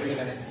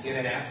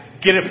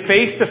 Get a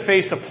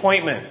face-to-face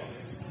appointment.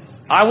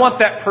 I want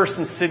that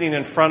person sitting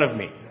in front of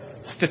me.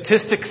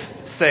 Statistics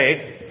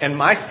say, and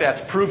my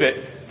stats prove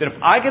it, that if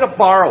I get a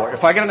borrower,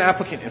 if I get an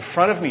applicant in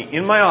front of me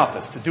in my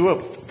office to do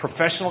a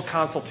professional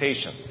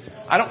consultation,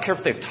 I don't care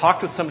if they've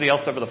talked with somebody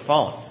else over the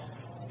phone.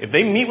 If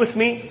they meet with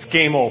me, it's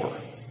game over.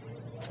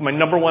 It's my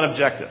number one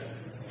objective.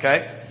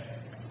 Okay?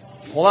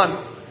 Hold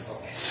on.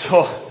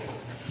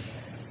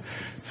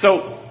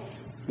 So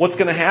what's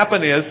going to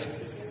happen is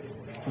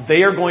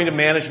they are going to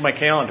manage my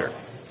calendar.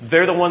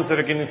 They're the ones that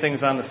are getting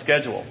things on the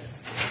schedule.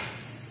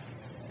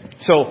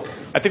 So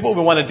I think what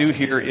we want to do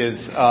here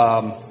is,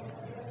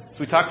 so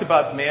we talked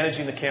about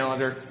managing the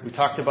calendar. We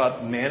talked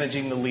about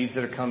managing the leads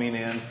that are coming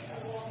in.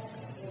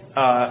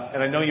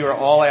 And I know you are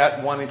all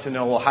wanting to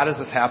know, well, how does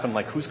this happen?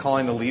 Like, who's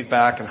calling the lead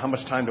back and how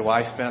much time do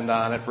I spend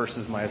on it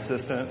versus my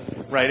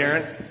assistant? Right,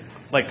 Aaron?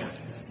 Like,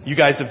 you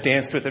guys have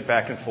danced with it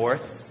back and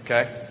forth.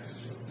 Okay?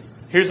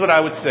 Here's what I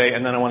would say,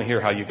 and then I want to hear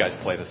how you guys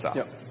play this out.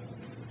 Yep.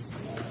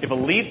 If a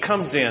lead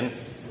comes in,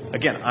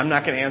 again, I'm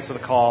not going to answer the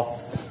call.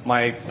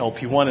 My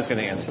LP1 is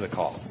going to answer the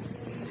call.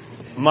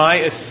 My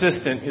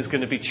assistant is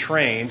going to be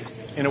trained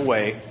in a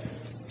way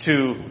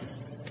to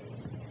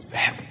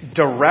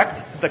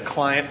direct the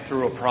client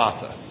through a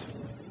process.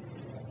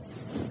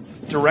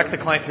 Direct the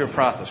client through a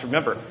process.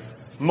 Remember,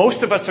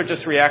 most of us are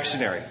just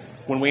reactionary.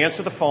 When we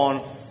answer the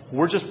phone,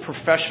 We're just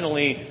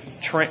professionally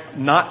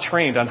not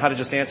trained on how to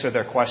just answer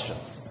their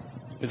questions.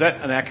 Is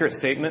that an accurate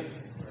statement?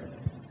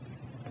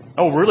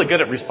 Oh, we're really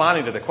good at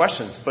responding to the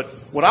questions. But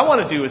what I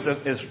want to do is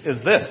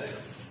this.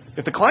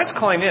 If the client's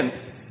calling in,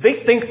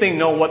 they think they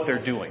know what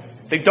they're doing.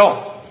 They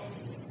don't.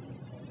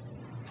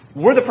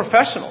 We're the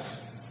professionals.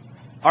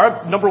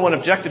 Our number one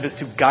objective is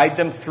to guide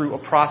them through a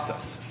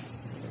process.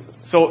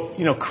 So,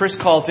 Chris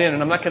calls in,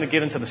 and I'm not going to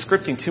get into the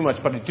scripting too much,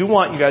 but I do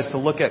want you guys to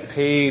look at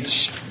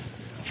page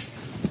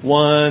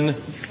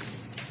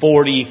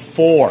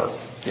 144.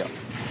 Yeah.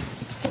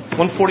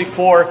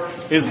 144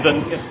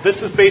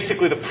 this is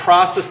basically the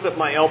process that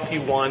my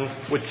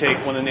LP1 would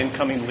take when an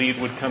incoming lead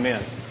would come in.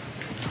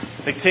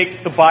 They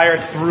take the buyer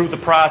through the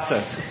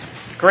process.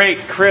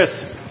 Great,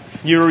 Chris,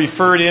 you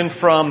referred in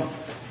from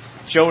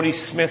Jody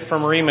Smith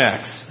from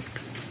Remax.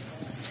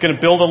 It's going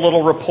to build a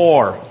little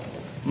rapport.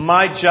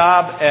 My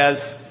job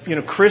as,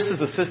 Chris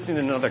is assisting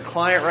another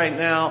client right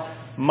now.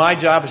 My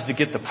job is to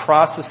get the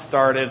process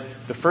started.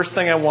 The first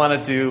thing I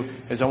want to do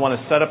is I want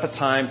to set up a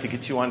time to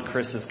get you on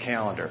Chris's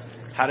calendar.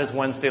 How does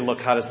Wednesday look?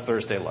 How does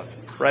Thursday look?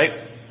 Right?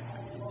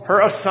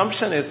 Her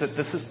assumption is that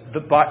this is the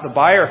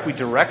buyer, if we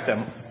direct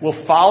them,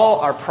 will follow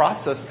our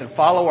process and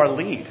follow our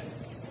lead.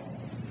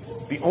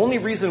 The only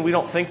reason we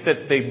don't think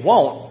that they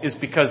won't is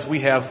because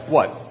we have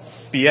what?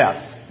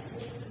 BS.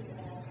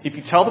 If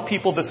you tell the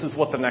people this is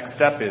what the next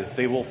step is,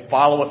 they will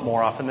follow it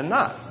more often than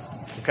not.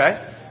 Okay?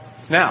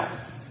 Now,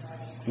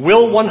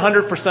 will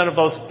 100% of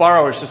those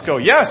borrowers just go,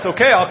 yes,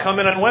 okay, I'll come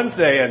in on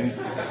Wednesday and,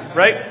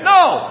 right?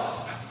 No!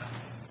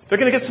 They're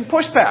going to get some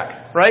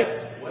pushback, right?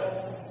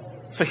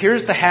 So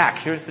here's the hack.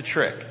 Here's the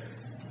trick.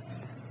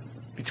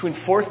 Between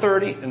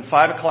 4:30 and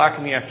 5 o'clock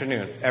in the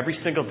afternoon, every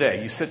single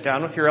day, you sit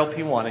down with your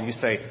LP1 and you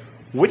say,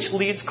 which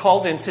leads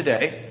called in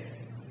today?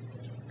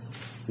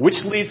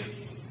 Which leads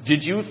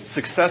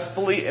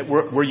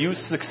were you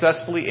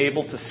successfully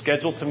able to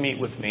schedule to meet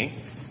with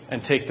me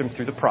and take them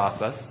through the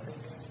process?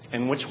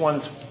 And which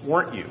ones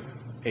weren't you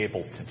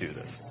able to do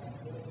this?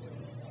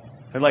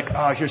 They're like,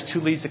 oh, here's 2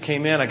 leads that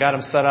came in. I got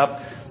them set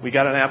up. We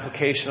got an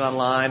application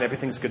online.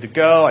 Everything's good to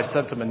go. I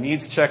sent them a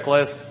needs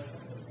checklist.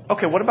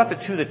 Okay, what about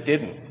the 2 that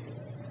didn't?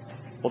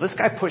 Well, this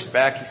guy pushed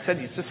back. He said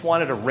he just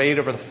wanted a rate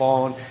over the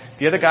phone.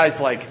 The other guy's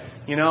like,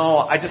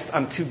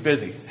 I'm too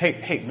busy.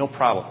 Hey, no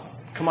problem.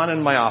 Come on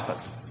into my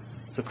office.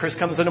 So Chris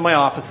comes into my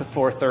office at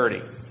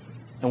 4:30.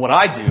 And what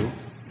I do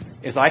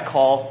is I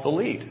call the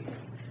lead.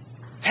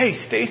 Hey,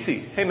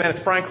 Stacy. Hey, man,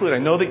 it's Brian Kludt. I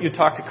know that you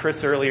talked to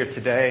Chris earlier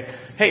today.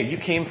 Hey, you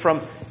came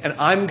from, and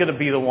I'm going to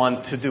be the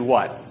one to do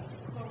what?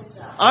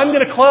 I'm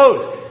going to close.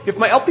 If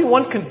my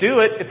LP1 can do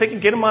it, if they can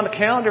get him on the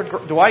calendar,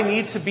 do I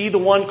need to be the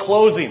one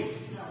closing?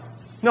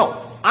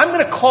 No. I'm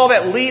going to call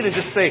that lead and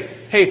just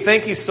say, hey,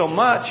 thank you so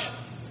much.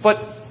 But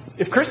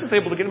if Chris is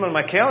able to get him on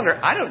my calendar,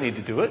 I don't need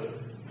to do it.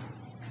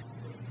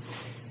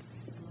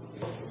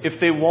 If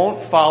they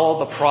won't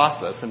follow the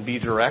process and be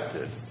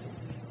directed,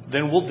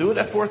 then we'll do it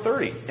at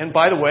 4:30. And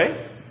by the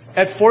way,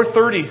 at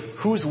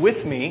 4:30, who's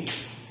with me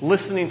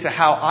listening to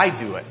how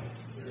I do it?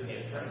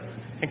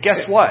 And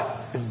guess what?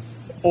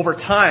 Over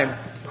time,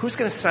 who's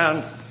going to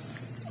sound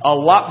a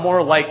lot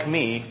more like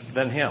me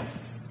than him?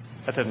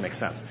 That doesn't make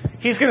sense.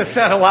 He's going to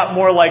sound a lot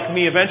more like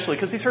me eventually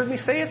because he's heard me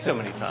say it so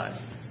many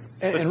times.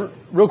 And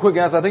real quick,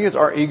 guys, I think it's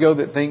our ego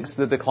that thinks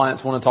that the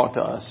clients want to talk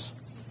to us.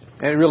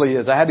 And it really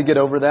is. I had to get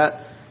over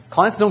that.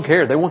 Clients don't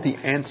care. They want the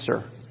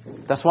answer.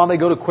 That's why they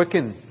go to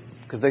Quicken,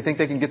 because they think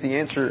they can get the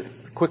answer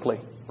quickly,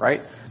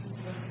 right?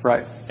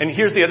 Right. And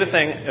here's the other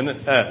thing. And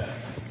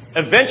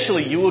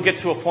eventually you will get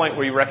to a point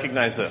where you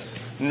recognize this.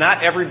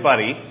 Not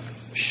everybody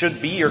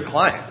should be your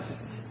client.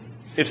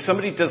 If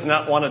somebody does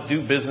not want to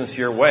do business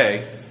your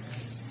way,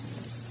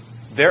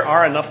 there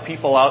are enough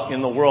people out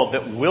in the world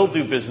that will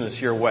do business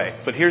your way.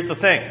 But here's the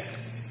thing.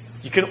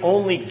 You can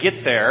only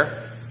get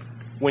there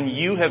when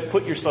you have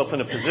put yourself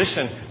in a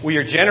position where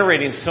you're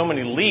generating so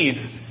many leads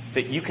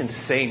that you can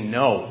say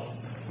no.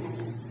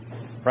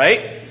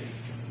 Right?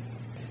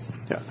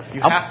 Yeah.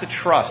 You have to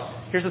trust.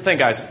 Here's the thing,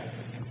 guys.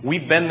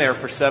 We've been there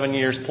for 7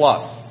 years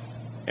plus.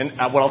 And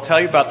what I'll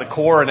tell you about the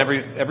core and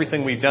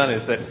everything we've done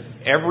is that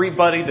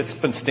everybody that's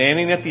been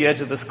standing at the edge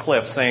of this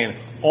cliff saying,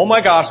 oh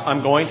my gosh,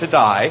 I'm going to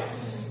die,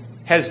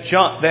 has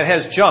jumped,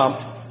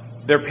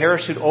 their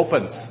parachute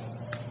opens.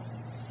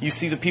 You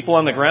see the people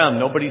on the ground,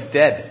 nobody's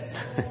dead.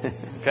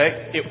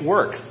 Okay? It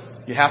works.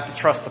 You have to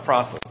trust the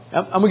process.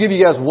 I'm going to give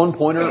you guys one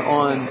pointer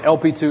on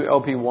LP2,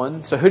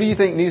 LP1. So who do you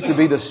think needs to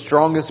be the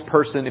strongest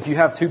person? If you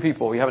have 2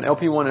 people, you have an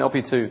LP1 and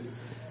LP2,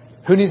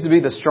 who needs to be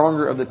the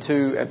stronger of the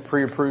 2 at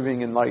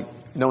pre-approving and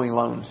knowing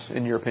loans,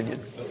 in your opinion?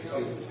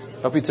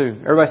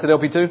 LP2. Everybody said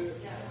LP2?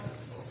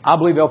 I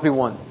believe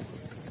LP1.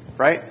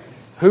 Right?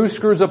 Who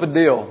screws up a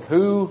deal?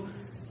 Who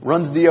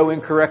runs DO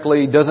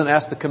incorrectly, doesn't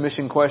ask the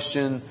commission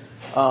question,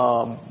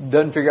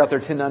 doesn't figure out their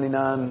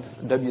 1099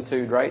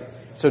 W-2, right?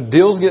 So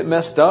deals get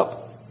messed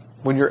up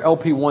when your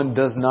LP1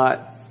 does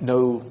not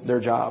know their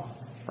job,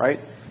 right?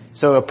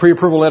 So a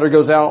pre-approval letter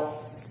goes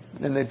out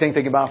and they think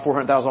they can buy a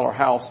 $400,000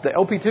 house. The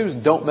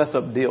LP2s don't mess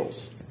up deals.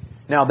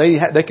 Now they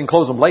can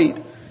close them late.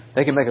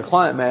 They can make a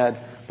client mad,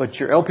 But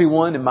your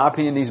LP1, in my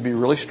opinion, needs to be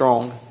really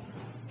strong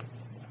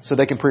so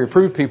they can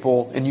pre-approve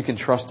people and you can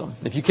trust them.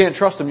 If you can't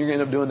trust them, you're going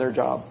to end up doing their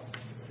job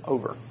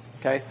over.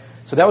 Okay?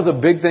 So that was a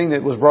big thing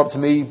that was brought up to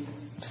me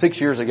 6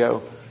 years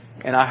ago.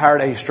 And I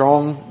hired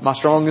my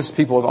strongest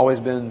people have always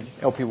been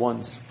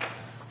LP1s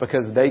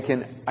because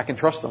I can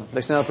trust them.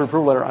 They send out a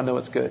pre-approval letter, I know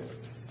it's good.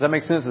 Does that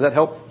make sense? Does that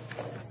help?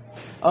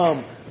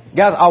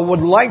 Guys, I would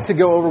like to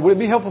go over, would it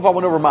be helpful if I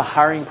went over my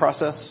hiring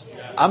process?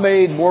 I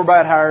made more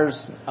bad hires.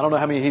 I don't know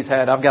how many he's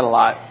had. I've got a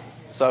lot.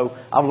 So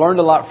I've learned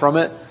a lot from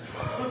it.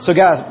 So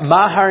guys,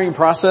 my hiring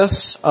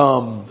process,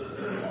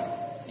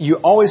 you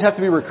always have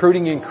to be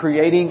recruiting and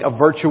creating a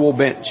virtual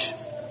bench.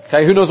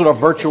 Okay, who knows what a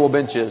virtual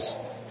bench is?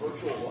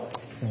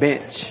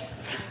 Bench.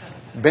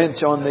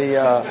 Bench on the...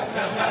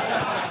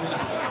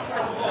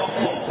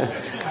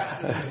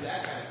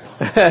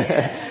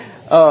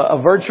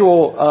 a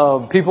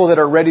virtual people that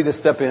are ready to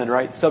step in,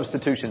 right?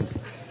 Substitutions.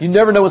 You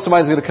never know when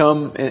somebody's going to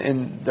come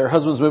and their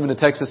husband's moving to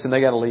Texas and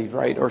they got to leave,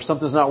 right? Or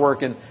something's not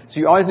working. So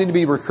you always need to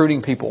be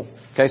recruiting people.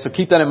 Okay, so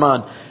keep that in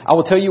mind. I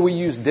will tell you we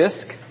use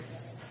DISC.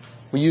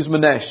 We use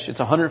Manesh. It's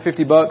 $150.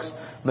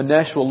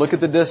 Manesh will look at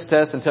the DISC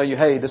test and tell you,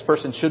 hey, this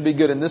person should be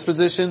good in this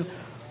position.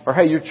 Or,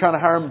 hey, you're trying to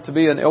hire them to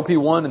be an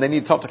LP1 and they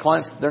need to talk to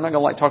clients. They're not going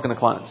to like talking to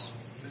clients.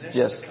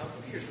 Yes.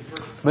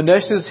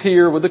 Manesh is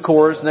here with the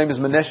Corps. His name is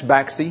Manesh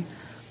Baxi.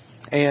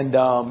 And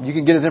you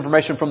can get his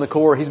information from the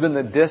Corps. He's been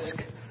the DISC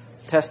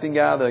testing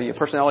guy, the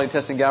personality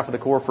testing guy for the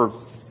Corps for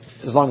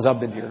as long as I've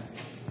been here.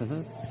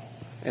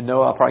 And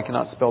no, I probably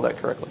cannot spell that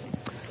correctly.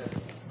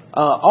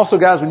 Also,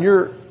 guys, when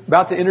you're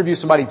about to interview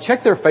somebody,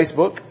 check their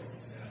Facebook.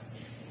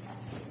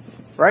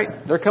 Right?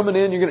 They're coming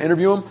in, you're going to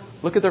interview them.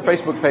 Look at their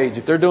Facebook page.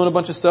 If they're doing a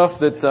bunch of stuff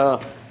that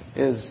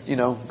is,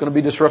 going to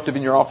be disruptive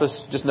in your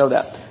office, just know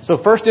that.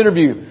 So first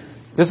interview.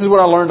 This is what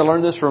I learned. I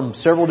learned this from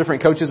several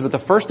different coaches, but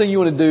the first thing you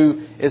want to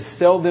do is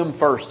sell them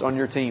first on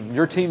your team.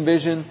 Your team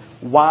vision,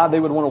 why they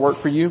would want to work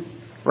for you,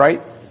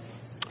 right?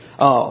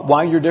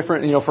 Why you're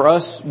different. For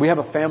us, we have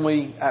a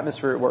family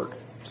atmosphere at work.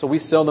 So we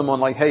sell them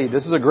on like, hey,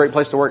 this is a great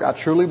place to work. I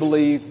truly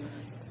believe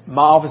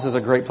my office is a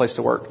great place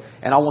to work.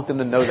 And I want them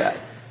to know that.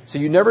 So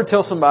you never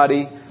tell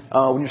somebody,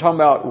 when you're talking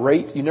about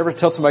rate, you never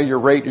tell somebody your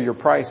rate or your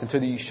price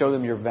until you show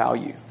them your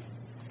value,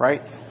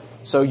 right?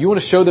 So you want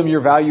to show them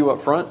your value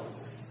up front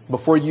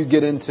before you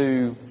get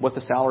into what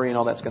the salary and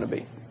all that's going to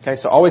be. Okay,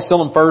 so always sell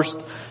them first.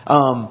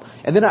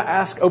 And then I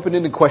ask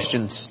open-ended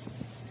questions.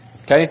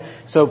 Okay,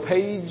 so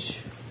page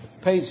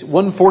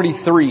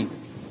 143.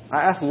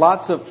 I ask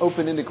lots of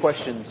open-ended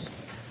questions.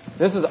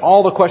 This is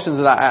all the questions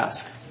that I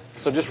ask.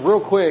 So just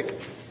real quick,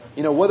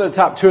 what are the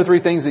top 2 or 3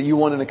 things that you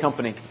want in a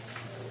company?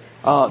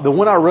 The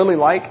one I really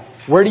like,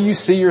 where do you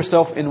see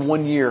yourself in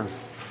 1 year?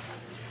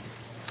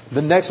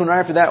 The next one right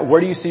after that, where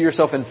do you see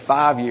yourself in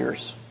 5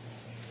 years?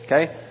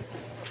 Okay?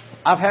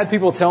 I've had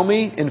people tell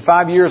me in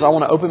 5 years I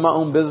want to open my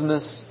own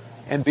business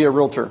and be a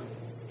realtor.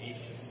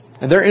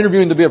 And they're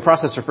interviewing to be a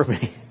processor for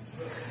me.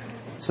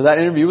 So that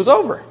interview was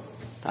over.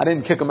 I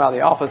didn't kick them out of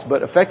the office,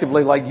 but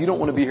effectively, you don't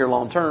want to be here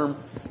long term.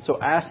 So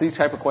ask these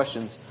type of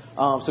questions.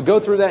 So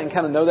go through that and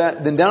kind of know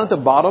that. Then down at the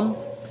bottom,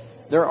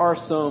 there are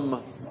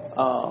some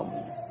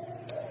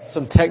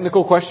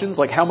technical questions,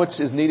 like how much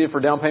is needed for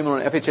down payment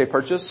on an FHA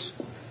purchase.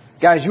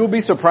 Guys, you will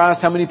be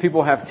surprised how many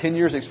people have 10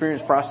 years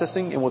experience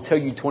processing and will tell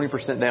you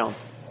 20% down.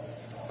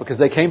 Because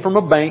they came from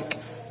a bank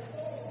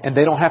and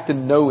they don't have to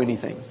know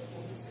anything,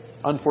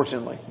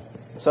 unfortunately.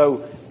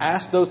 So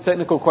ask those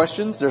technical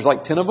questions. There's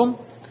like 10 of them.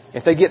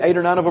 If they get 8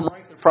 or 9 of them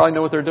right, they probably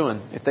know what they're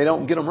doing. If they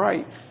don't get them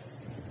right,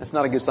 that's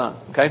not a good sign.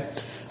 Okay.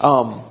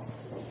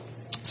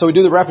 So we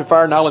do the rapid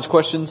fire knowledge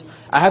questions.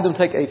 I had them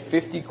take a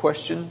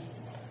 50-question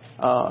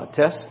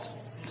test.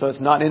 So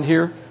it's not in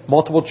here.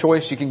 Multiple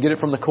choice. You can get it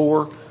from the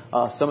Corps.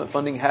 Summit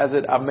Funding has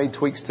it. I've made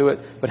tweaks to it.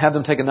 But have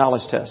them take a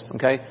knowledge test.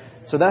 Okay.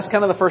 So that's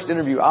kind of the first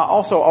interview. I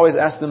also always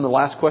ask them the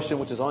last question,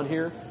 which is on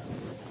here.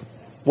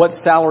 What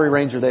salary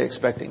range are they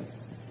expecting?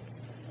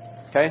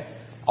 Okay.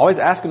 Always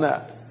ask them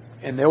that.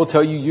 And they will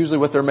tell you usually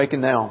what they're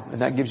making now.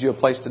 And that gives you a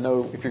place to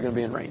know if you're going to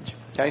be in range.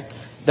 Okay.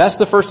 That's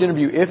the first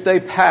interview. If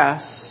they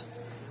pass,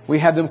 we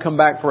have them come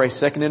back for a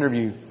second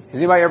interview. Has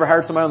anybody ever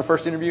hired somebody on the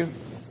first interview?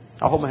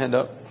 I'll hold my hand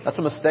up. That's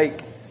a mistake.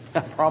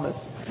 I promise.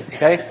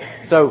 Okay.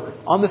 So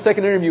on the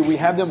second interview, we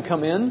have them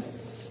come in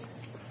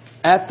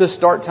at the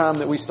start time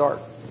that we start.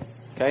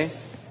 Okay.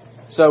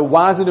 So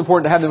why is it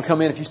important to have them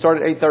come in? If you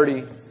start at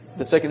 8:30,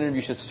 the second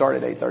interview should start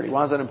at 8:30.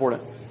 Why is that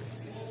important?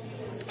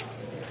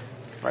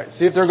 Right.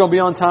 See if they're going to be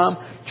on time.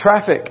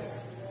 Traffic.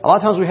 A lot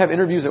of times we have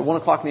interviews at 1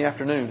 o'clock in the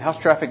afternoon.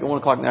 How's traffic at 1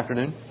 o'clock in the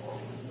afternoon?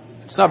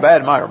 It's not bad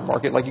in my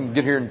market. Like you can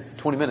get here in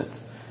 20 minutes.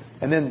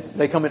 And then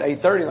they come at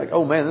 8:30 like,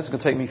 oh man, this is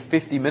going to take me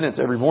 50 minutes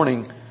every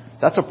morning.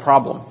 That's a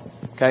problem.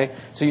 Okay.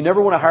 So you never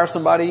want to hire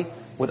somebody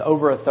with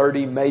over a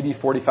 30, maybe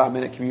 45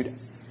 minute commute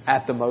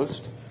at the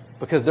most,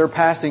 because they're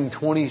passing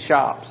 20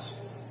 shops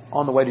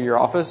on the way to your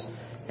office,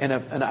 and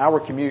an hour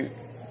commute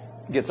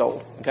gets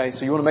old. Okay.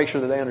 So you want to make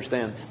sure that they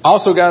understand.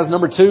 Also, guys,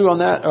 number 2 on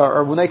that,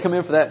 or when they come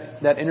in for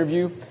that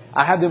interview,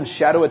 I have them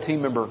shadow a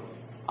team member.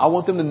 I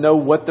want them to know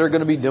what they're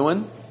going to be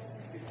doing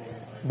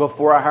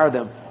before I hire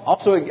them.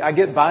 Also, I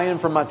get buy-in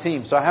from my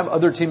team. So I have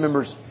other team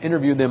members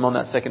interview them on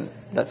that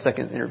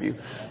second interview.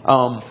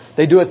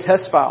 They do a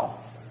test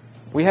file.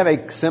 We have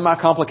a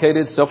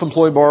semi-complicated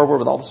self-employed borrower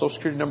with all the Social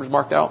Security numbers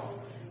marked out.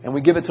 And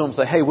we give it to them and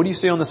say, hey, what do you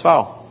see on this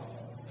file?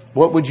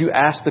 What would you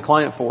ask the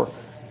client for?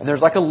 And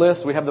there's like a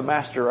list. We have the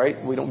master,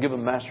 right? We don't give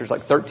them masters,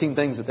 like 13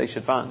 things that they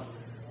should find.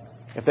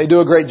 If they do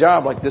a great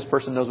job, like this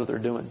person knows what they're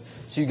doing.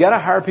 So you got to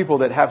hire people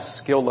that have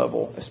skill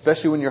level,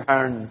 especially when you're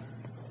hiring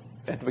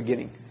at the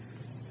beginning.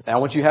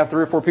 Now, once you have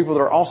 3 or 4 people that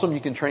are awesome, you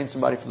can train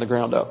somebody from the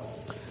ground up.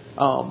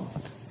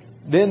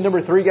 Then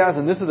number 3, guys,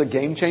 and this is a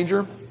game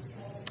changer.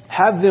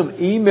 Have them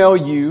email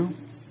you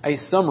a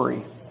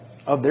summary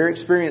of their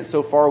experience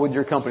so far with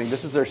your company.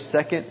 This is their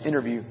second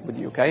interview with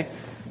you, okay?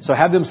 So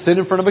have them sit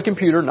in front of a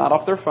computer, not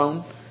off their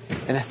phone,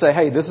 and say,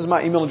 hey, this is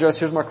my email address.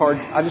 Here's my card.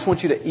 I just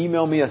want you to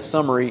email me a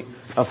summary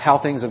of how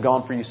things have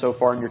gone for you so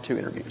far in your 2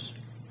 interviews.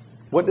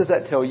 What does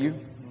that tell you?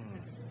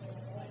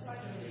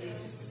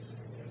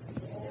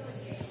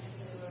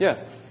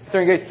 Yeah, if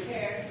they're engaged.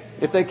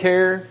 If they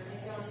care,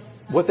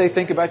 what they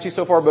think about you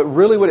so far. But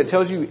really what it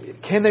tells you,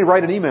 can they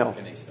write an email?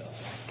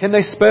 Can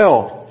they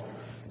spell?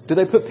 Do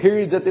they put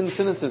periods at the end of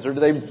sentences? Or do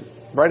they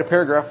write a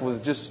paragraph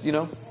with just,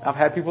 I've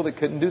had people that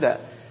couldn't do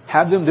that.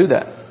 Have them do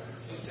that. Can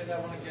you say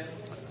that one again?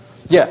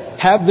 Yeah,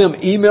 have them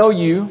email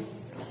you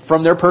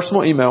from their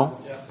personal email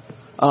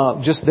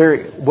just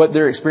what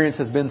their experience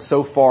has been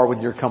so far with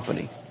your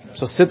company.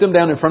 So sit them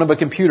down in front of a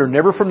computer,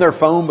 never from their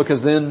phone,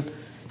 because then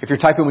if you're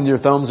typing with your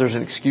thumbs, there's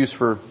an excuse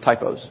for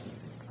typos,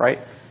 right?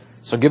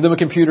 So give them a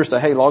computer, say,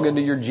 hey, log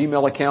into your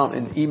Gmail account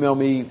and email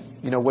me,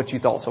 what you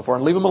thought so far.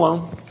 And leave them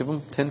alone. Give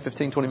them 10,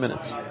 15, 20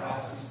 minutes.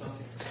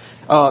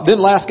 Then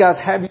last, guys,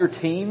 have your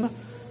team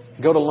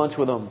go to lunch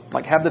with them.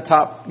 Like have the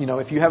top,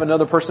 if you have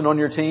another person on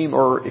your team,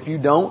 or if you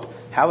don't,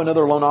 have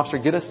another loan officer,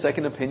 get a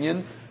second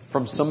opinion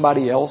from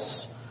somebody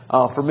else.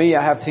 For me,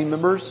 I have team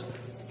members,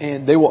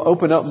 and they will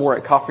open up more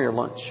at coffee or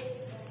lunch.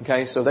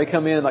 Okay, so they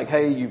come in like,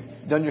 hey, you've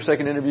done your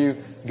second interview,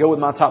 go with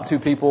my top 2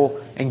 people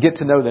and get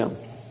to know them.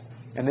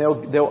 And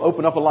they'll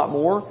open up a lot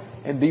more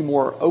and be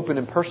more open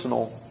and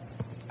personal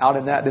out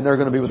in that than they're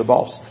going to be with the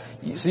boss.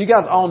 So you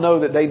guys all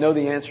know that they know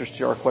the answers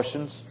to our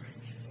questions,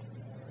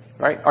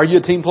 right? Are you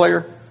a team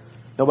player?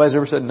 Nobody's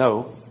ever said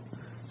no.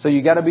 So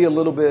you got to be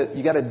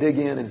you got to dig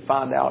in and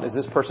find out, is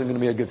this person going to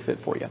be a good fit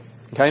for you?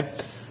 Okay.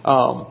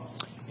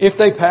 If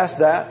they pass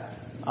that,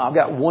 I've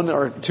got 1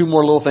 or 2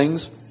 more little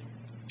things.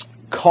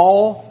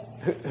 Call.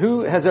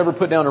 Who has ever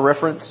put down a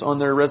reference on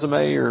their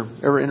resume or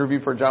ever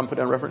interviewed for a job and put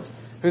down a reference?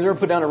 Who's ever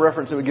put down a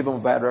reference that would give them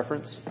a bad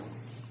reference?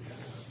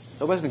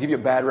 Nobody's going to give you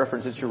a bad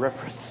reference. It's your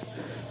reference.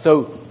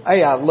 So,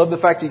 hey, I love the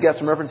fact that you got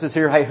some references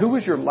here. Hey, who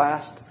was your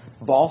last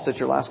boss at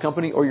your last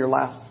company or your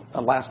last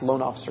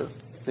loan officer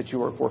that you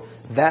worked for?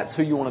 That's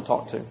who you want to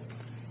talk to.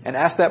 And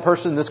ask that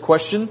person this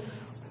question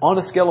on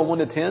a scale of 1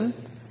 to 10.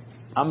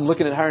 I'm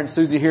looking at hiring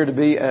Susie here to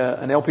be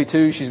an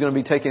LP2. She's going to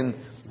be taking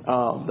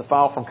the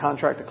file from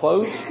contract to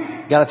close.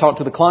 Got to talk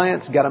to the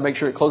clients. Got to make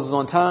sure it closes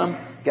on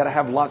time. Got to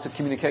have lots of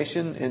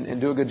communication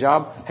and do a good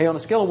job. Hey, on a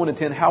scale of 1 to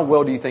 10, how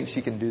well do you think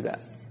she can do that?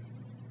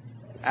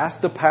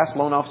 Ask the past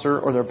loan officer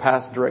or their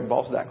past direct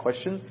boss that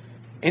question.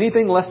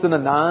 Anything less than a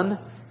 9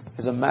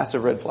 is a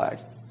massive red flag,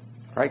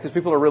 right? Because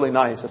people are really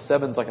nice. A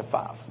 7's like a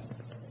 5.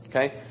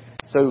 Okay?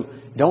 So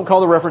don't call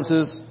the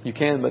references. You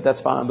can, but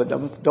that's fine. But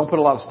don't put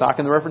a lot of stock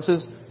in the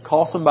references.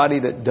 Call somebody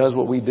that does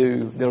what we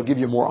do. That'll give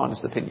you a more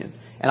honest opinion.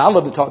 And I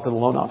love to talk to the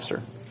loan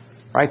officer,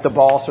 right? The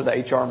boss or the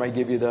HR may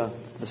give you the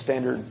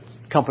standard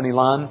company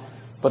line,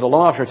 but a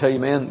loan officer will tell you,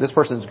 man, this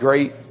person's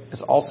great.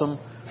 It's awesome.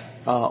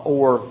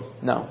 Or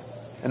no.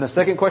 And the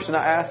second question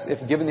I ask,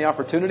 if given the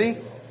opportunity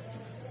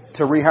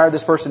to rehire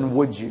this person,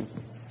 would you?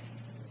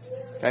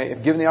 Okay.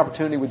 If given the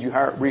opportunity, would you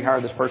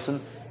rehire this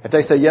person? If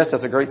they say yes,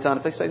 that's a great sign.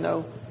 If they say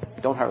no,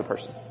 don't hire the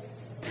person.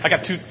 I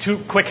got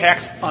two quick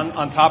hacks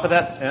on top of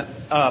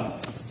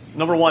that.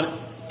 Number 1,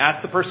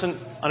 ask the person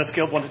on a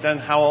scale of 1 to 10,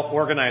 how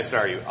organized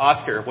are you?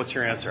 Oscar, what's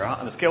your answer?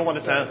 On a scale of 1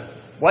 to 10,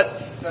 what?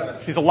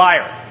 7. He's a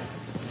liar.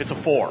 It's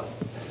a 4.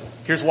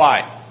 Here's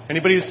why.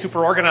 Anybody who's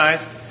super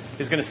organized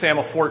is going to say I'm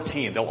a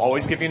 14. They'll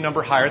always give you a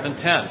number higher than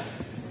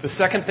 10. The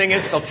second thing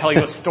is they'll tell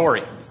you a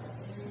story.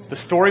 The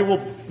story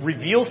will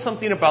reveal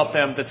something about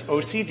them that's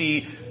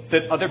OCD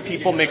that other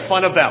people make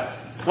fun of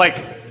them. Like,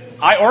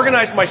 I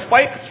organized my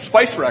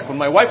spice rack when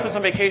my wife was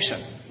on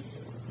vacation.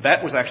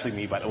 That was actually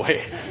me, by the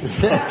way.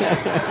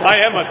 I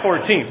am a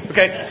 14.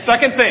 Okay.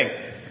 Second thing,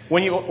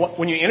 when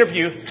you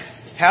interview,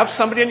 have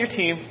somebody on your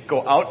team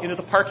go out into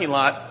the parking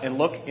lot and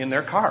look in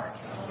their car.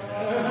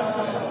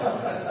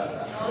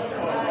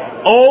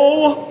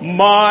 Oh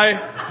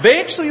my! They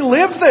actually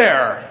live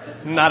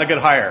there. Not a good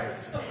hire.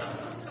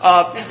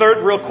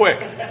 Third, real quick.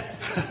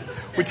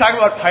 We talk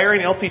about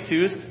hiring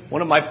LP2s.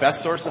 One of my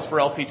best sources for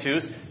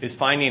LP2s is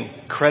finding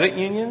credit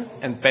union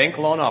and bank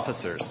loan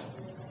officers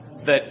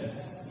that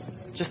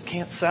just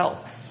can't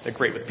sell. They're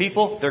great with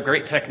people. They're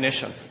great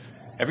technicians.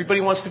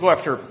 Everybody wants to go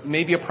after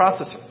maybe a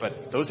processor,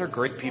 but those are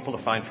great people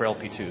to find for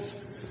LP2s.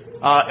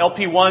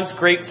 LP1's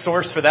great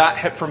source for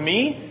that, for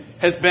me,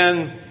 has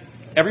been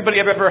Everybody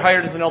I've ever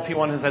hired as an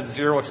LP1 has had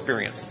zero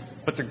experience,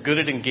 but they're good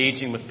at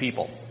engaging with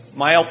people.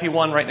 My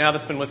LP1 right now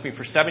that's been with me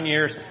for 7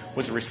 years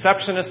was a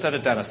receptionist at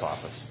a dentist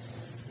office.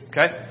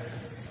 Okay?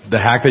 The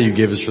hack that you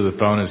give us for the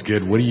phone is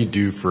good. What do you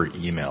do for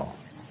email?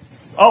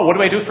 Oh, what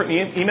do I do for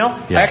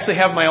email? Yeah. I actually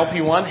have my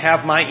LP1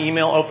 have my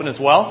email open as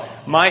well.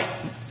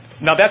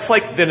 Now that's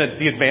like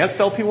the advanced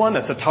LP1.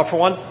 That's a tougher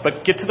one.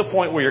 But get to the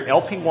point where your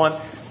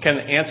LP1 can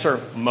answer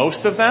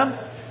most of them.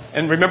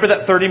 And remember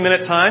that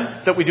 30-minute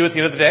time that we do at the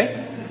end of the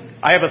day?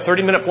 I have a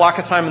 30-minute block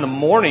of time in the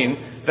morning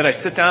that I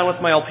sit down with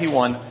my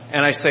LP1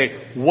 and I say,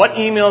 what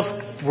emails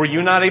were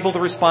you not able to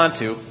respond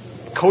to?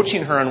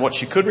 Coaching her on what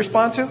she could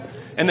respond to.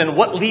 And then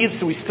what leads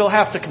do we still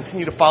have to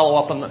continue to follow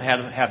up on that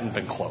haven't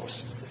been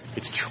closed?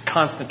 It's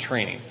constant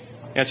training.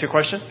 Answer your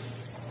question?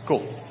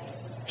 Cool.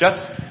 Jeff?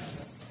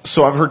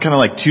 So I've heard kind of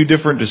like two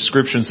different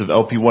descriptions of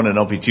LP1 and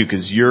LP2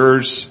 because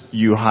yours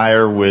you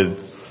hire with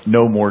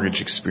no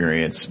mortgage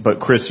experience. But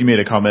Chris, you made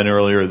a comment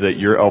earlier that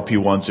your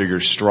LP1s are your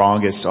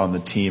strongest on the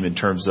team in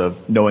terms of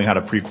knowing how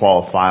to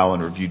pre-qualify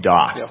and review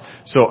docs. Yep.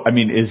 So, I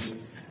mean,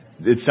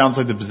 it sounds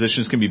like the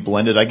positions can be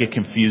blended. I get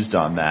confused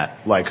on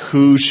that. Like,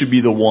 who should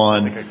be the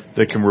one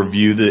that can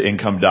review the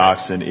income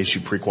docs and issue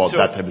pre-qual,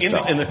 that type of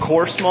stuff? In the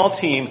core small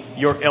team,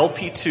 your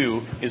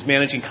LP2 is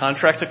managing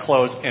contract to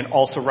close and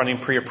also running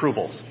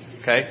pre-approvals.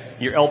 Okay?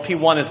 Your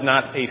LP1 is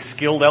not a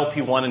skilled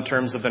LP1 in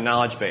terms of the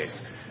knowledge base.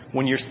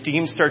 When your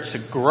team starts to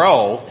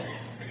grow,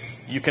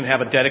 you can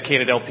have a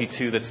dedicated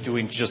LP2 that's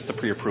doing just the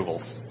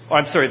pre-approvals. Oh,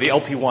 I'm sorry, the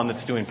LP1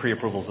 that's doing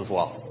pre-approvals as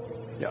well.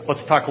 Yeah.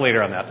 Let's talk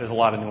later on that. There's a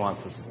lot of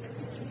nuances.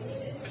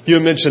 You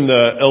mentioned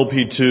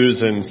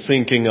LP2s and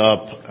syncing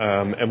up,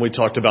 and we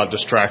talked about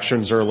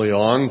distractions early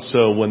on.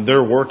 So when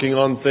they're working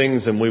on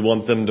things and we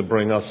want them to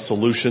bring us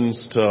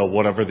solutions to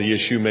whatever the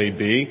issue may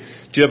be,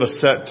 do you have a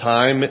set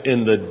time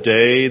in the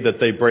day that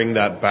they bring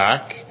that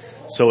back?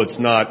 So it's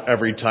not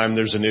every time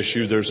there's an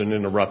issue, there's an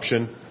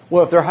interruption?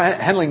 Well, if they're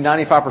handling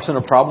 95%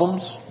 of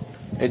problems,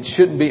 it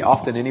shouldn't be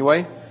often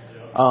anyway.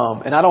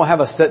 And I don't have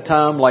a set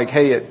time like,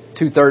 hey, at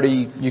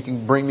 2:30 you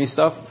can bring me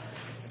stuff.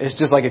 It's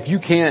just like if you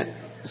can't.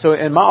 So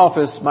in my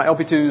office, my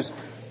LP2s,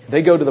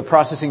 they go to the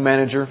processing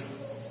manager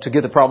to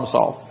get the problem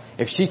solved.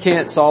 If she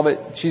can't solve it,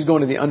 she's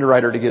going to the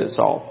underwriter to get it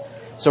solved.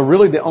 So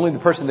really the only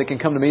person that can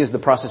come to me is the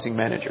processing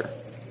manager.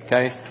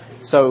 Okay?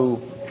 So,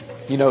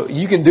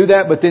 you can do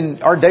that, but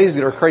then our days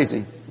are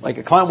crazy. Like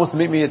a client wants to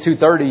meet me at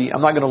 2:30,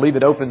 I'm not going to leave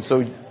it open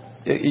so,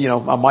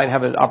 I might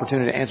have an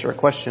opportunity to answer a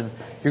question.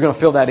 You're going to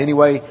fill that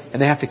anyway,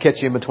 and they have to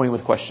catch you in between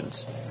with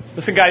questions.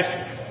 Listen, guys.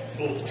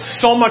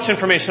 So much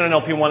information on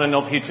LP1 and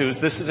LP2s.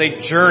 This is a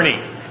journey.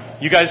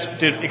 You guys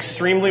did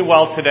extremely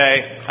well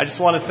today. I just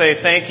want to say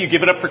thank you.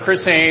 Give it up for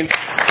Chris Haynes.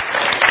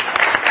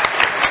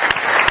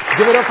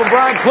 Give it up for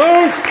Brian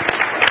Kludt.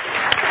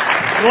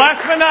 And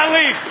last but not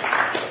least,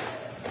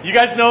 you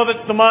guys know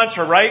the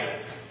mantra,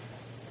 right?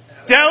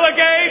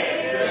 Delegate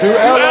to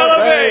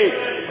elevate.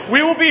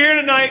 We will be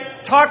here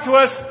tonight. Talk to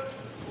us.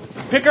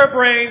 Pick our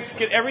brains.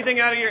 Get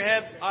everything out of your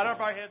head, out of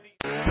our head.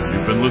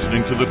 You've been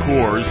listening to the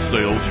Core's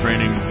Sales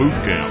Training Boot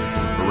Camp.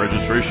 For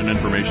registration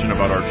information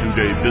about our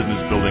 2-day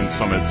business building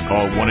summits,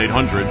 call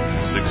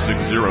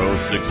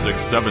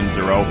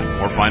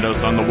 1-800-660-6670 or find us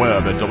on the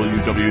web at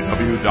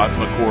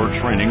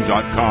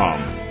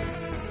www.thecoretraining.com.